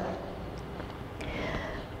built up.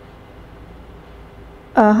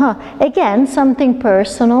 Again, something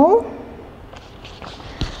personal.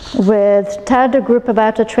 Tell the group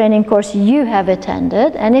about a training course you have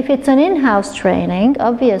attended, and if it's an in-house training,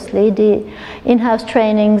 obviously the in-house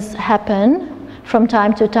trainings happen from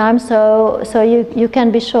time to time, so you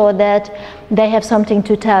can be sure that they have something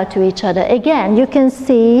to tell to each other. Again, you can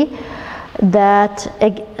see that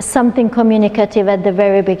something communicative at the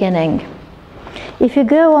very beginning. If you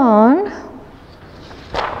go on,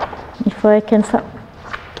 if I can,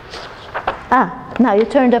 now you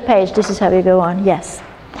turn the page, this is how you go on, yes.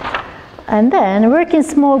 And then work in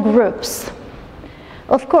small groups.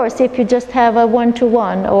 Of course, if you just have a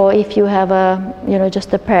one-to-one, or if you have a,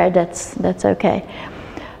 just a pair, that's okay.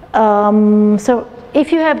 So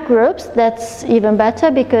if you have groups, that's even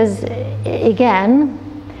better because, again,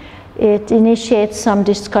 it initiates some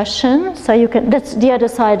discussion. So you can, that's the other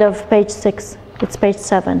side of page 6, it's page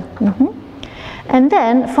 7. And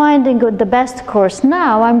then finding the best course.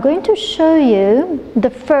 Now I'm going to show you the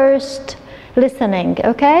first listening,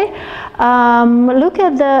 okay? Look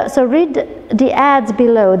at so read the ads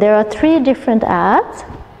below. There are 3 different ads.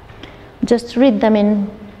 Just read them in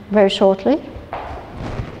very shortly.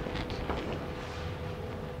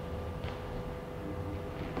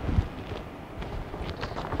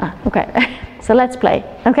 Okay, so let's play,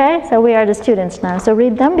 okay? So we are the students now, so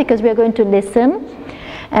read them because we are going to listen.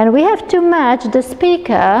 And we have to match the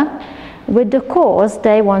speaker with the course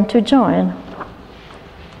they want to join.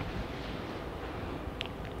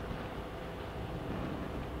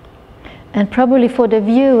 And probably for the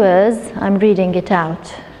viewers, I'm reading it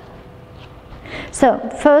out. So,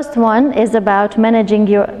 first course is about managing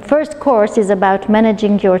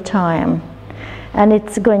your time. And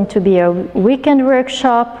it's going to be a weekend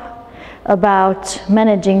workshop about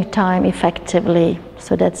managing time effectively.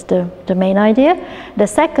 So that's the main idea. The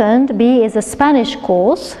second, B, is a Spanish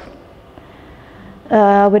course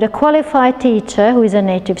with a qualified teacher who is a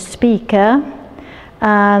native speaker.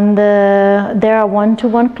 And there are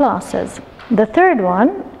one-to-one classes. The third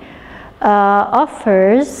one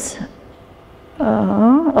offers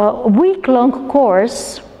a week-long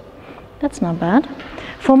course, that's not bad,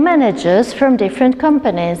 for managers from different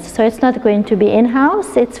companies. So it's not going to be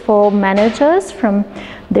in-house, it's for managers from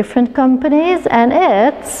different companies, and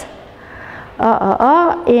it's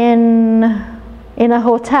in a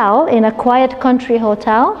hotel, in a quiet country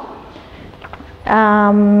hotel.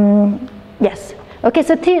 Yes. Okay,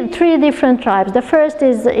 so 3 different tribes. The first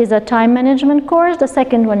is a time management course. The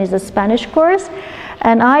second one is a Spanish course.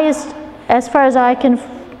 And as far as I can,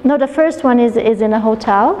 no, the first one is in a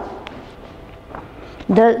hotel.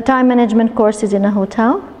 The time management course is in a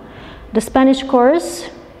hotel. The Spanish course,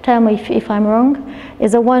 tell me if I'm wrong,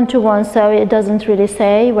 is a one-to-one, so it doesn't really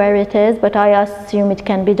say where it is, but I assume it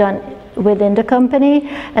can be done within the company.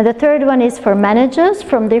 And the third one is for managers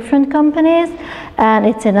from different companies, and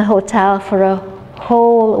it's in a hotel for a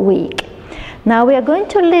whole week. Now we are going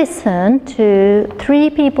to listen to 3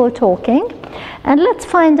 people talking, and let's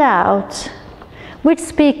find out which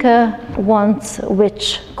speaker wants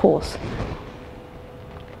which course.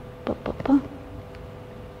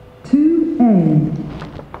 2A.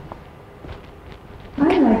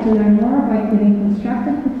 I'd like to learn more about giving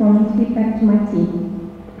constructive performance feedback to my team.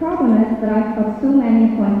 The problem is that I've got so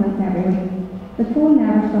many appointments every week. The phone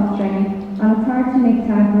never stops ringing, and it's hard to make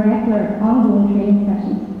time for regular, ongoing training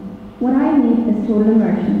sessions. What I need is total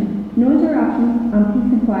immersion, no interruptions, and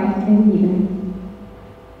peace and quiet in the evening.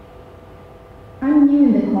 I'm new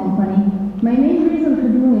in the company. My main reason for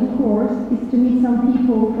doing a course is to meet some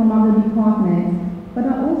people from other departments, but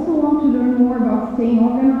I also want to learn more about staying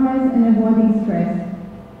organized and avoiding stress.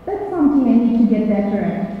 That's something I need to get better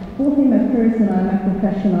at, both in my personal and my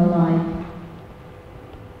professional life.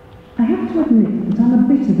 I have to admit that I'm a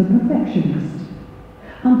bit of a perfectionist.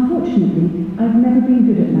 Unfortunately, I've never been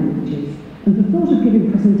good at languages, and the thought of giving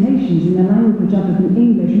presentations in a language other than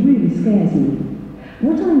English really scares me.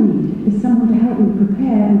 What I need is someone to help me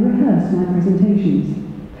prepare and rehearse my presentations.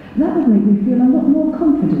 That would make me feel a lot more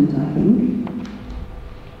confident, I think.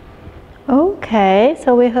 Okay,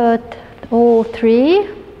 so we heard all 3.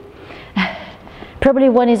 Probably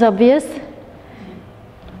one is obvious.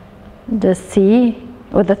 The C,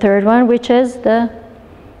 or the third one, which is the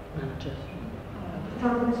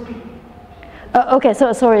okay,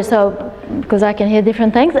 so sorry, so because I can hear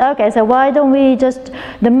different things. Okay, so why don't we just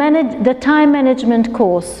the time management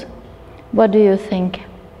course? What do you think?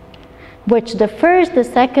 Which, the first, the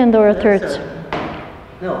second, or a third?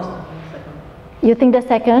 No, it's not the second. You think the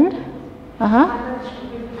second?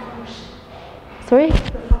 Sorry?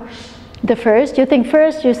 The first. You think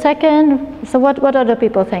first, you second. So what other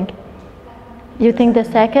people think? You think the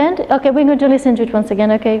second? Okay, we're going to listen to it once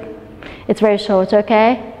again, okay? It's very short,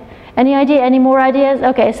 okay? Any idea, any more ideas?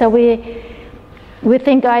 Okay, so we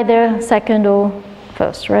think either second or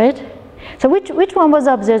first, right? So which one was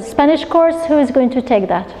up? The Spanish course, who is going to take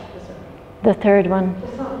that? The third one.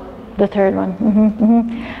 The third one.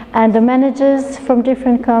 And the managers from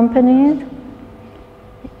different companies?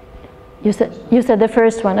 You said the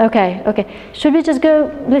first one. Okay, okay. Should we just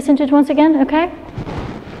go listen to it once again? Okay.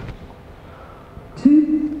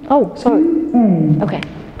 2. Oh, sorry. 2A. Okay.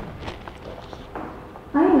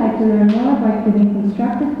 I'd like to learn more about giving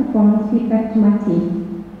constructive performance feedback to my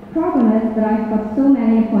team. The problem is that I've got so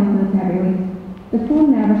many appointments every week. The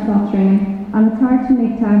phone never stops ringing, and it's hard to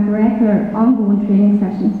make time for regular, ongoing training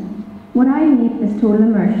sessions. What I need is total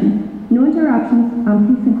immersion. No interruptions, and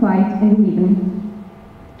peace and quiet in the evening.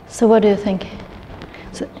 So what do you think?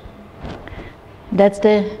 So that's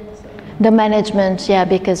the management, yeah,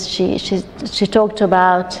 because she talked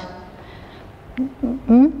about.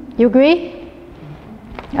 You agree?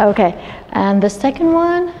 Okay. And the second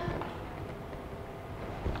one?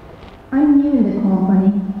 I'm new in the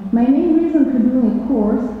company. My main reason for doing a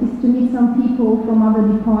course is to meet some people from other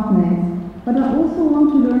departments, but I also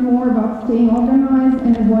want to learn more about staying organized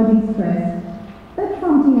and avoiding stress. That's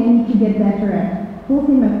something I need to get better at, both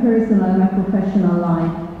in my personal and my professional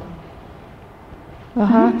life. I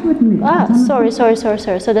have to admit Sorry.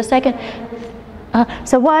 So the second,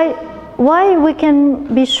 so why we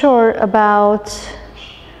can be sure about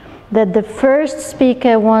that the first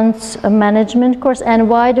speaker wants a management course, and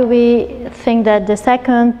why do we think that the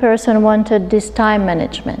second person wanted this time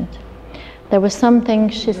management? There was something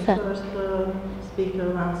she said. The first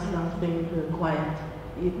speaker wants something quiet.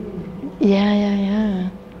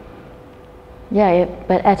 Yeah,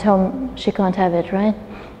 but at home she can't have it, right?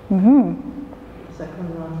 Second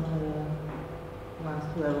one wants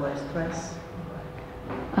to avoid stress.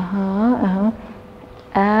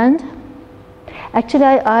 And actually,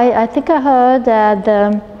 I think I heard that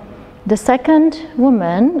the second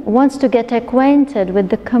woman wants to get acquainted with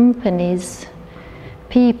the company's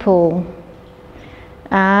people,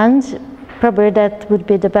 and probably that would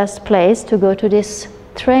be the best place to go to this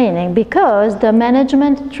training, because the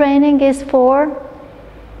management training is for.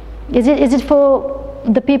 Is it for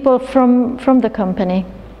the people from the company?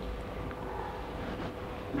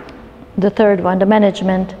 The third one, the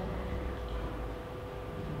management.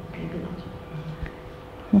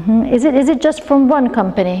 Is it just from one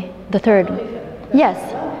company? The third. Yes.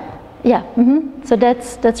 Yeah. So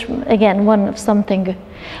that's again one of something.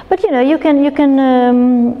 But you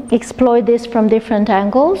can exploit this from different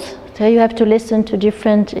angles. So you have to listen to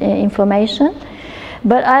different information.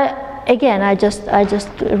 But I just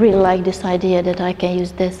really like this idea that I can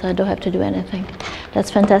use this. I don't have to do anything. That's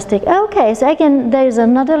fantastic. Okay. So again, there is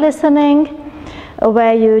another listening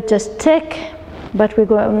where you just tick, but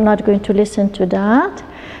I'm not going to listen to that.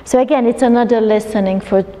 So again, it's another listening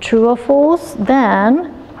for true or false.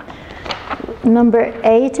 Then number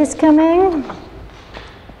 8 is coming.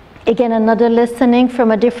 Again, another listening from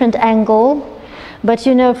a different angle. But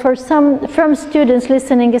for some students,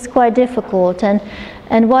 listening is quite difficult. And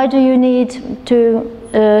why do you need to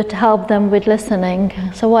help them with listening?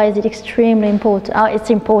 So why is it extremely important? It's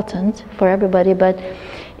important for everybody, but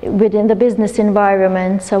within the business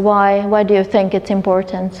environment. So why do you think it's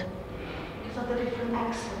important?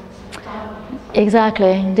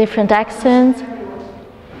 Exactly, different accents.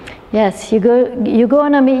 Yes, you go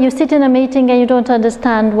on you sit in a meeting and you don't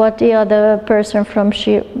understand what the other person from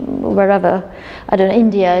wherever, I don't know,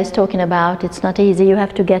 India is talking about. It's not easy. You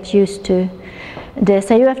have to get used to this.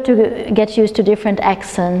 So you have to get used to different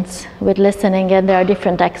accents with listening, and there are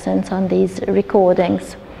different accents on these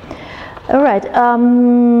recordings. All right.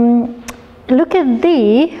 Look at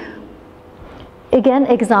the again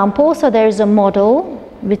example. So there is a model,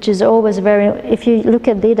 which is always very, if you look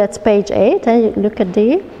at D, that's page 8, and you look at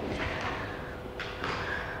D.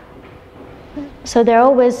 So there are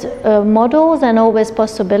always models and always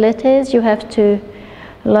possibilities you have to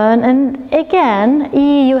learn. And again,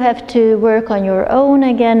 E, you have to work on your own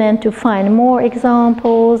again and to find more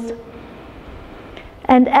examples.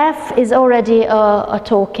 And F is already a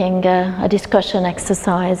talking, a discussion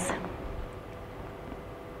exercise.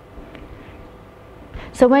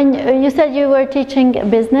 So when you said you were teaching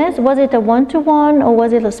business, was it a one-to-one or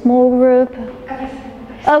was it a small group?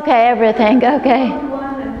 Everything. Okay, everything, okay.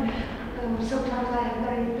 One-to-one, and sometimes I have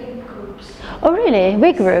very big groups. Oh really,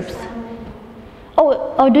 big groups?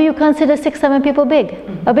 Oh, do you consider 6-7 people big?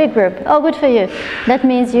 A big group? Oh, good for you. That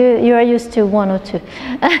means you are used to 1 or 2.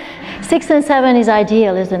 6 and 7 is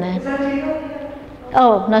ideal, isn't it? Is that you?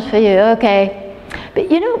 Oh, not for you, okay.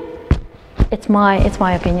 But it's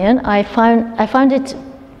my opinion. I found it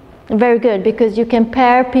very good because you can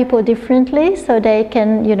pair people differently, so they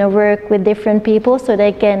can work with different people, so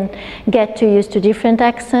they can get used to different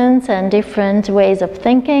accents and different ways of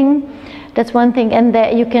thinking. That's one thing, and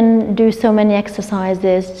that you can do so many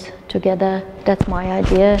exercises together. That's my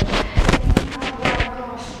idea.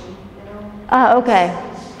 Ah, okay.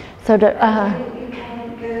 So you can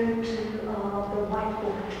go to the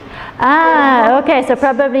whiteboard. Ah, okay. So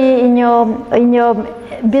probably in your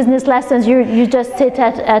business lessons, you just sit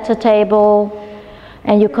at a table,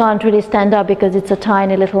 and you can't really stand up because it's a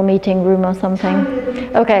tiny little meeting room or something.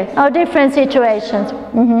 Okay. Oh, different situations.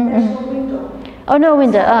 Oh, no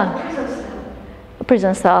window.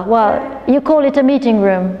 Prison cell. Well, you call it a meeting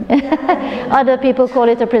room. Other people call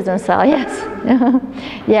it a prison cell. Yes.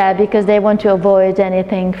 Yeah, because they want to avoid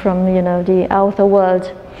anything from, you know, the outer world,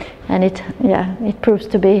 and it proves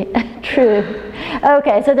to be true.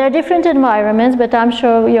 Okay, so there are different environments, but I'm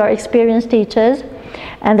sure you're experienced teachers,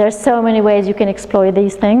 and there's so many ways you can exploit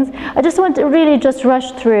these things. I just want to really just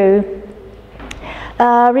rush through.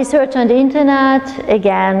 Research on the internet,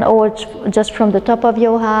 again, or just from the top of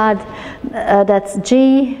your head, that's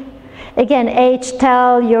G. Again, H,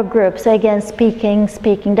 tell your group. So again, speaking.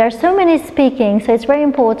 There are so many speaking, so it's very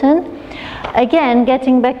important. Again,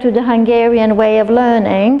 getting back to the Hungarian way of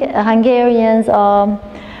learning, Hungarians are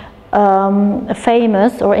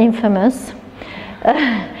famous or infamous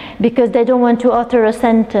because they don't want to utter a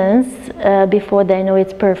sentence before they know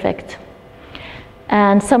it's perfect.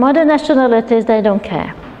 And some other nationalities, they don't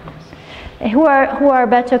care. Who are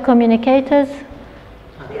better communicators?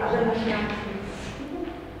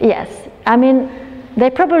 Yes, I mean, they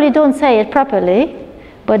probably don't say it properly,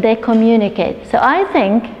 but they communicate. So I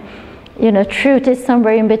think, you know, truth is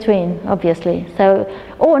somewhere in between, obviously. So,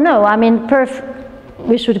 oh no, I mean,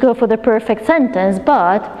 we should go for the perfect sentence,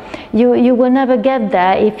 but you will never get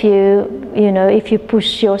there if you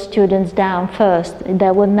push your students down first.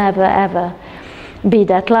 They will never ever be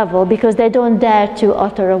that level because they don't dare to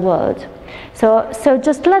utter a word. So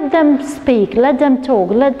just let them speak, let them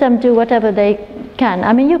talk, let them do whatever they can.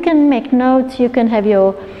 I mean, you can make notes, you can have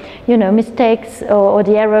your, you know, mistakes or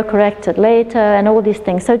the error corrected later and all these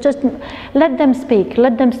things. So just let them speak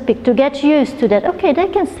to get used to that. Okay, they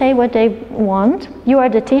can say what they want. You are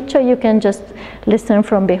the teacher, you can just listen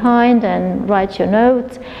from behind and write your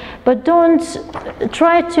notes. But don't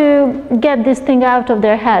try to get this thing out of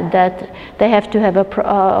their head that they have to have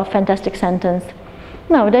a fantastic sentence.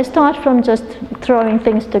 No, they start from just throwing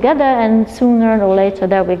things together, and sooner or later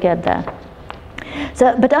they will get there.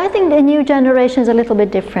 So, but I think the new generation is a little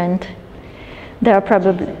bit different. They're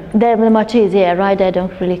much easier, right? They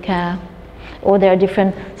don't really care, or they're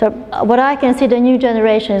different. So what I can see, the new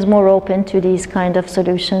generation is more open to these kind of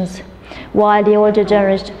solutions, while the older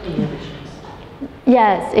generation.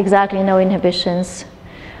 Yes, exactly, no inhibitions.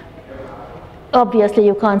 Obviously,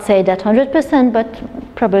 you can't say that 100%,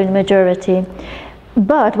 but probably the majority.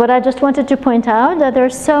 But what I just wanted to point out that there are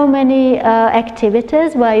so many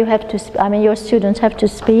activities where you have to, your students have to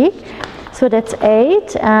speak. So that's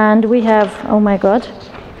 8, and we have, oh my God,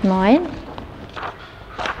 9.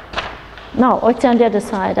 No, it's on the other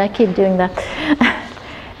side. I keep doing that.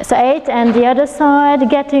 So 8, and the other side,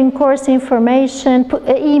 getting course information,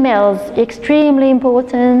 emails, extremely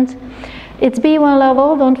important. It's B1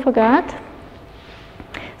 level, don't forget.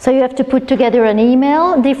 So you have to put together an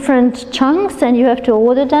email, different chunks, and you have to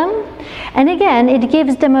order them. And again, it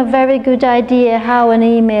gives them a very good idea how an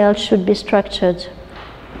email should be structured.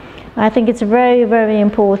 I think it's very, very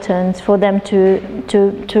important for them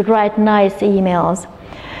to write nice emails.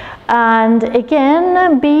 And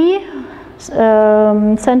again, B,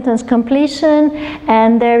 sentence completion,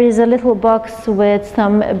 and there is a little box with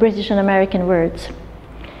some British and American words.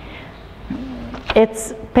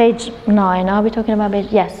 It's page 9. Are we talking about page?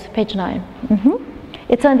 Yes, page 9.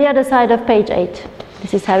 It's on the other side of page 8.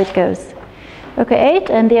 This is how it goes. Okay, 8,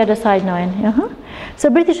 and the other side 9. So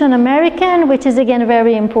British and American, which is again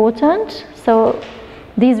very important. So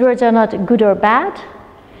these words are not good or bad.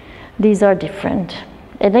 These are different.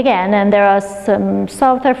 And again, and there are some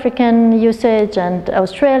South African usage and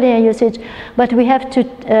Australian usage, but we have to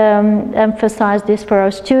emphasize this for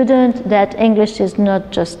our students, that English is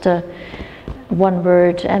not just one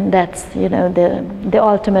word, and that's, you know, the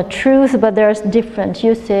ultimate truth, but there's different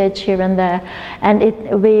usage here and there, and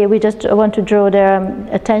we just want to draw their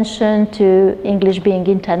attention to English being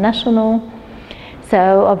international.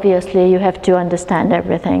 So obviously you have to understand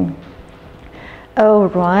everything. All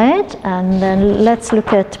right, and then let's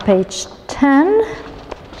look at page 10.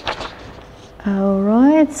 All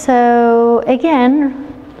right, so again,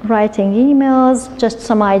 writing emails, just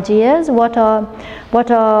some ideas. What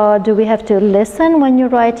do we have to listen when you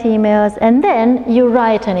write emails? And then you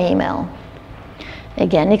write an email.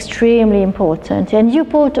 Again, extremely important. And you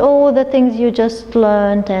put all the things you just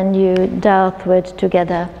learned and you dealt with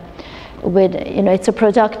together. It's a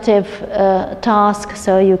productive task,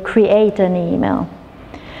 so you create an email.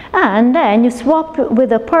 And then you swap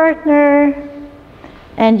with a partner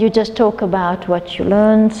and you just talk about what you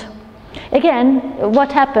learned. Again,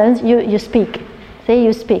 what happens, you speak. Say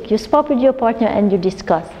you speak. You swap with your partner and you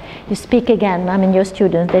discuss. You speak again. Your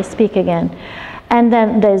students, they speak again. And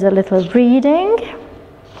then there's a little reading.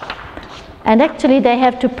 And actually they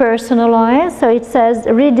have to personalize. So it says,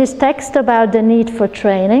 read this text about the need for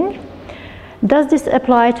training. Does this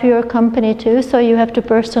apply to your company too? So you have to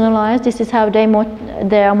personalize. This is how they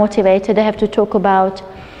are motivated. They have to talk about,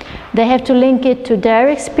 they have to link it to their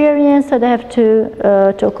experience, so they have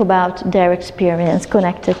to talk about their experience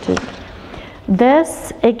connected to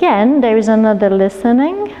this. Again, there is another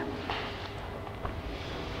listening.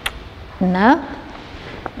 No?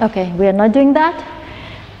 Okay, we are not doing that.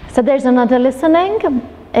 So there's another listening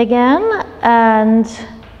again,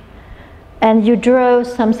 and you draw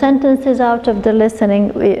some sentences out of the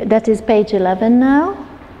listening. That is page 11 now.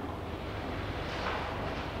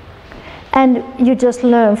 And you just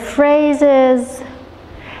learn phrases,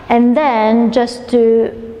 and then just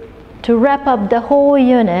to wrap up the whole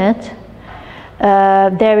unit,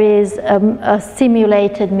 there is a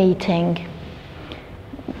simulated meeting.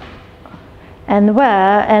 And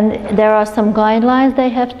there are some guidelines they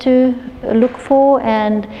have to look for,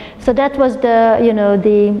 and so that was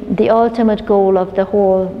the ultimate goal of the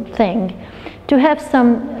whole thing, to have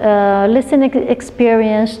some listening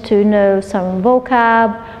experience, to know some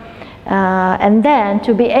vocab, and then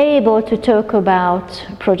to be able to talk about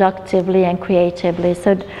productively and creatively.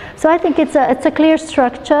 So I think it's a clear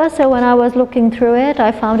structure. So when I was looking through it,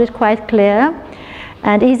 I found it quite clear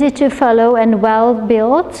and easy to follow and well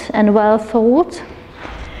built and well thought.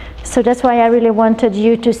 So that's why I really wanted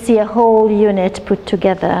you to see a whole unit put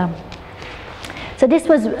together. So this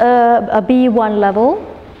was a B1 level,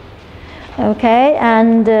 okay,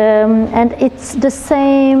 and it's the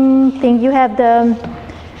same thing. You have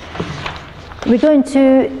we're going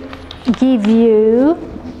to give you,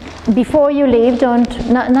 before you leave,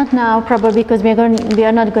 not now probably, because we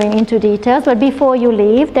are not going into details, but before you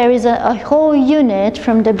leave, there is a whole unit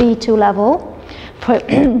from the B2 level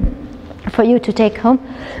for you to take home.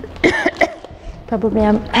 Probably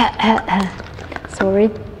I'm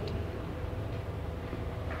sorry.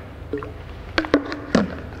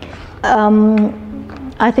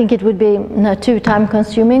 I think it would be too time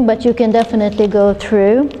consuming, but you can definitely go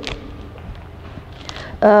through.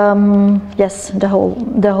 Yes, the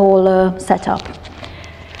whole setup.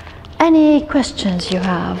 Any questions you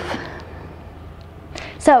have?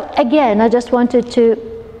 So again, I just wanted to.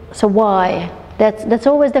 So why? That's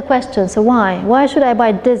always the question. So why? Why should I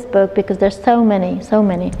buy this book? Because there's so many.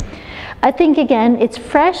 I think again, it's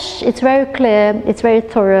fresh. It's very clear. It's very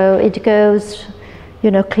thorough. It goes,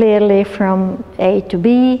 clearly from A to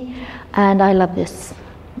B, and I love this.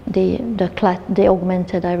 The Klett, the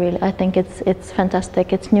augmented, I think it's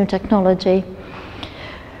fantastic. It's new technology.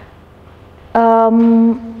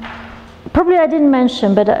 Probably I didn't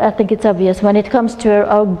mention, but I think it's obvious when it comes to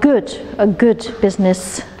a good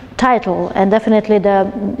business title, and definitely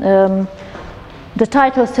the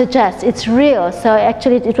title suggests it's real. So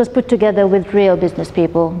actually it was put together with real business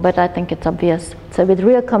people, but I think it's obvious. So with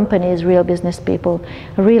real companies, real business people,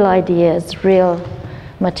 real ideas, real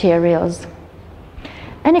materials.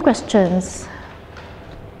 Any questions?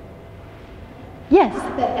 Yes?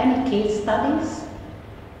 Are there any case studies?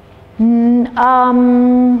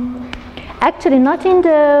 Actually, not in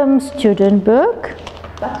the student book.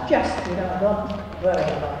 But just, don't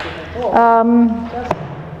worry about it at all.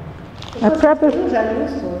 It's usually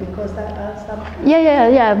useful because there are some... Yeah.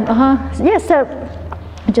 Yes, so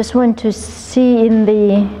I just want to see in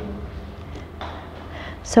the...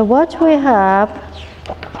 So what we have...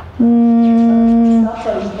 Not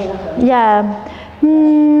so important. Yeah,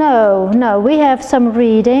 no, we have some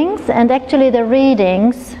readings, and actually the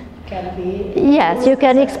readings can be... Yes, you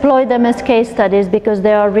can exploit them as case studies because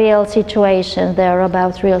they are real situations, they are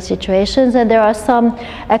about real situations, and there are some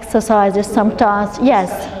exercises, some tasks.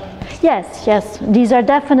 Yes, these are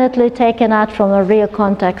definitely taken out from a real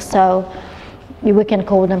context, so we can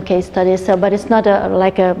call them case studies. So, but it's not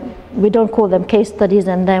we don't call them case studies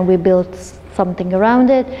and then we build something around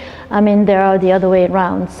it. I mean, they are the other way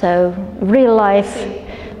around. So real life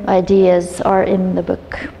ideas are in the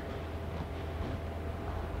book.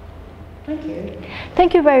 Thank you.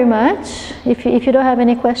 Thank you very much. If you don't have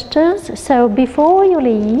any questions, so before you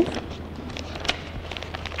leave,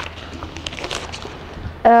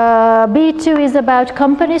 B2 is about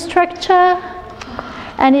company structure,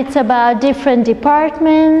 and it's about different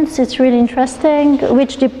departments. It's really interesting.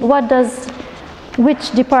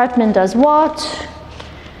 Which department does what,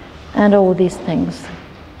 and all these things.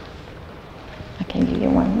 I can give you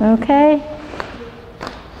one, okay?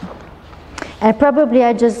 And probably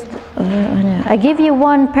I give you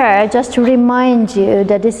one pair just to remind you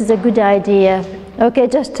that this is a good idea. Okay,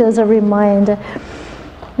 just as a reminder.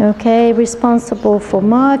 Okay, responsible for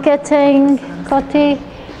marketing, Kati.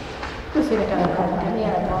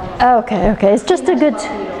 Okay, it's just a good,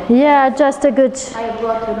 Yeah, just a good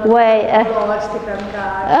way.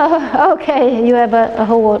 Oh, okay, you have a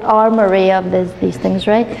whole armory of these things,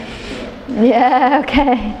 right? Yeah,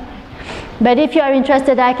 okay. But if you are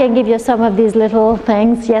interested, I can give you some of these little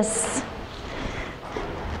things. Yes.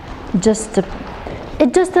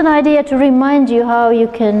 It's just an idea to remind you how you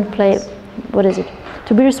can play. What is it?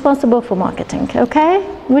 To be responsible for marketing. Okay?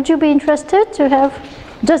 Would you be interested to have,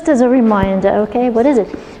 just as a reminder? Okay. What is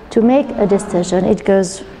it? To make a decision. It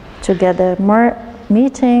goes together.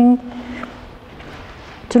 Meeting.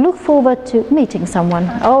 To look forward to meeting someone.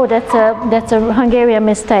 Oh, that's a Hungarian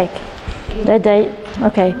mistake.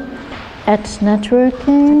 Okay. At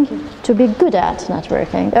networking. To be good at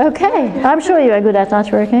networking. Okay. I'm sure you are good at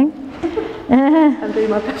networking. I'm doing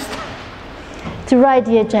my best. To write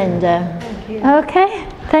the agenda. Thank you. Okay.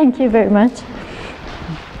 Thank you very much.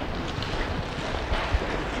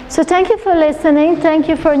 So thank you for listening. Thank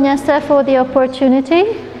you for Nyasa for the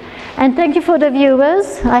opportunity. And thank you for the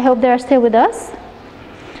viewers. I hope they are still with us.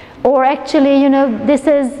 Or actually, you know, this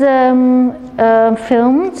is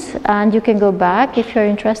filmed and you can go back if you're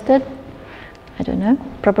interested. I don't know.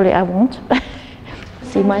 Probably I won't.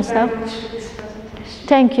 See myself.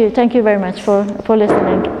 Thank you very much for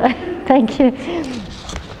listening. Thank you.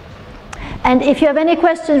 And if you have any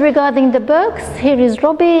questions regarding the books, here is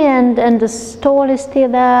Robbie, and the stall is still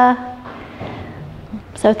there.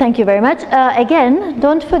 So thank you very much. Again,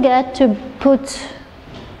 don't forget to put,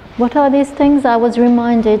 what are these things? I was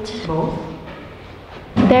reminded. Both.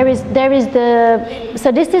 There is the,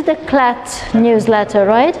 so this is the Klett newsletter,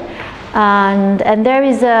 right? And there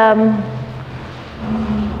is a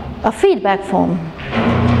feedback form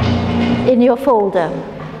in your folder.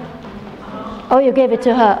 Oh, you gave it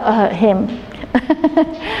to him.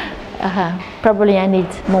 Probably I need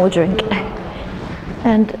more drink.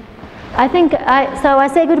 And I think so I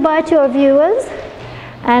say goodbye to our viewers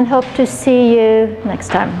and hope to see you next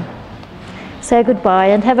time. Say goodbye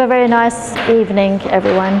and have a very nice evening,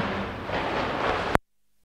 everyone.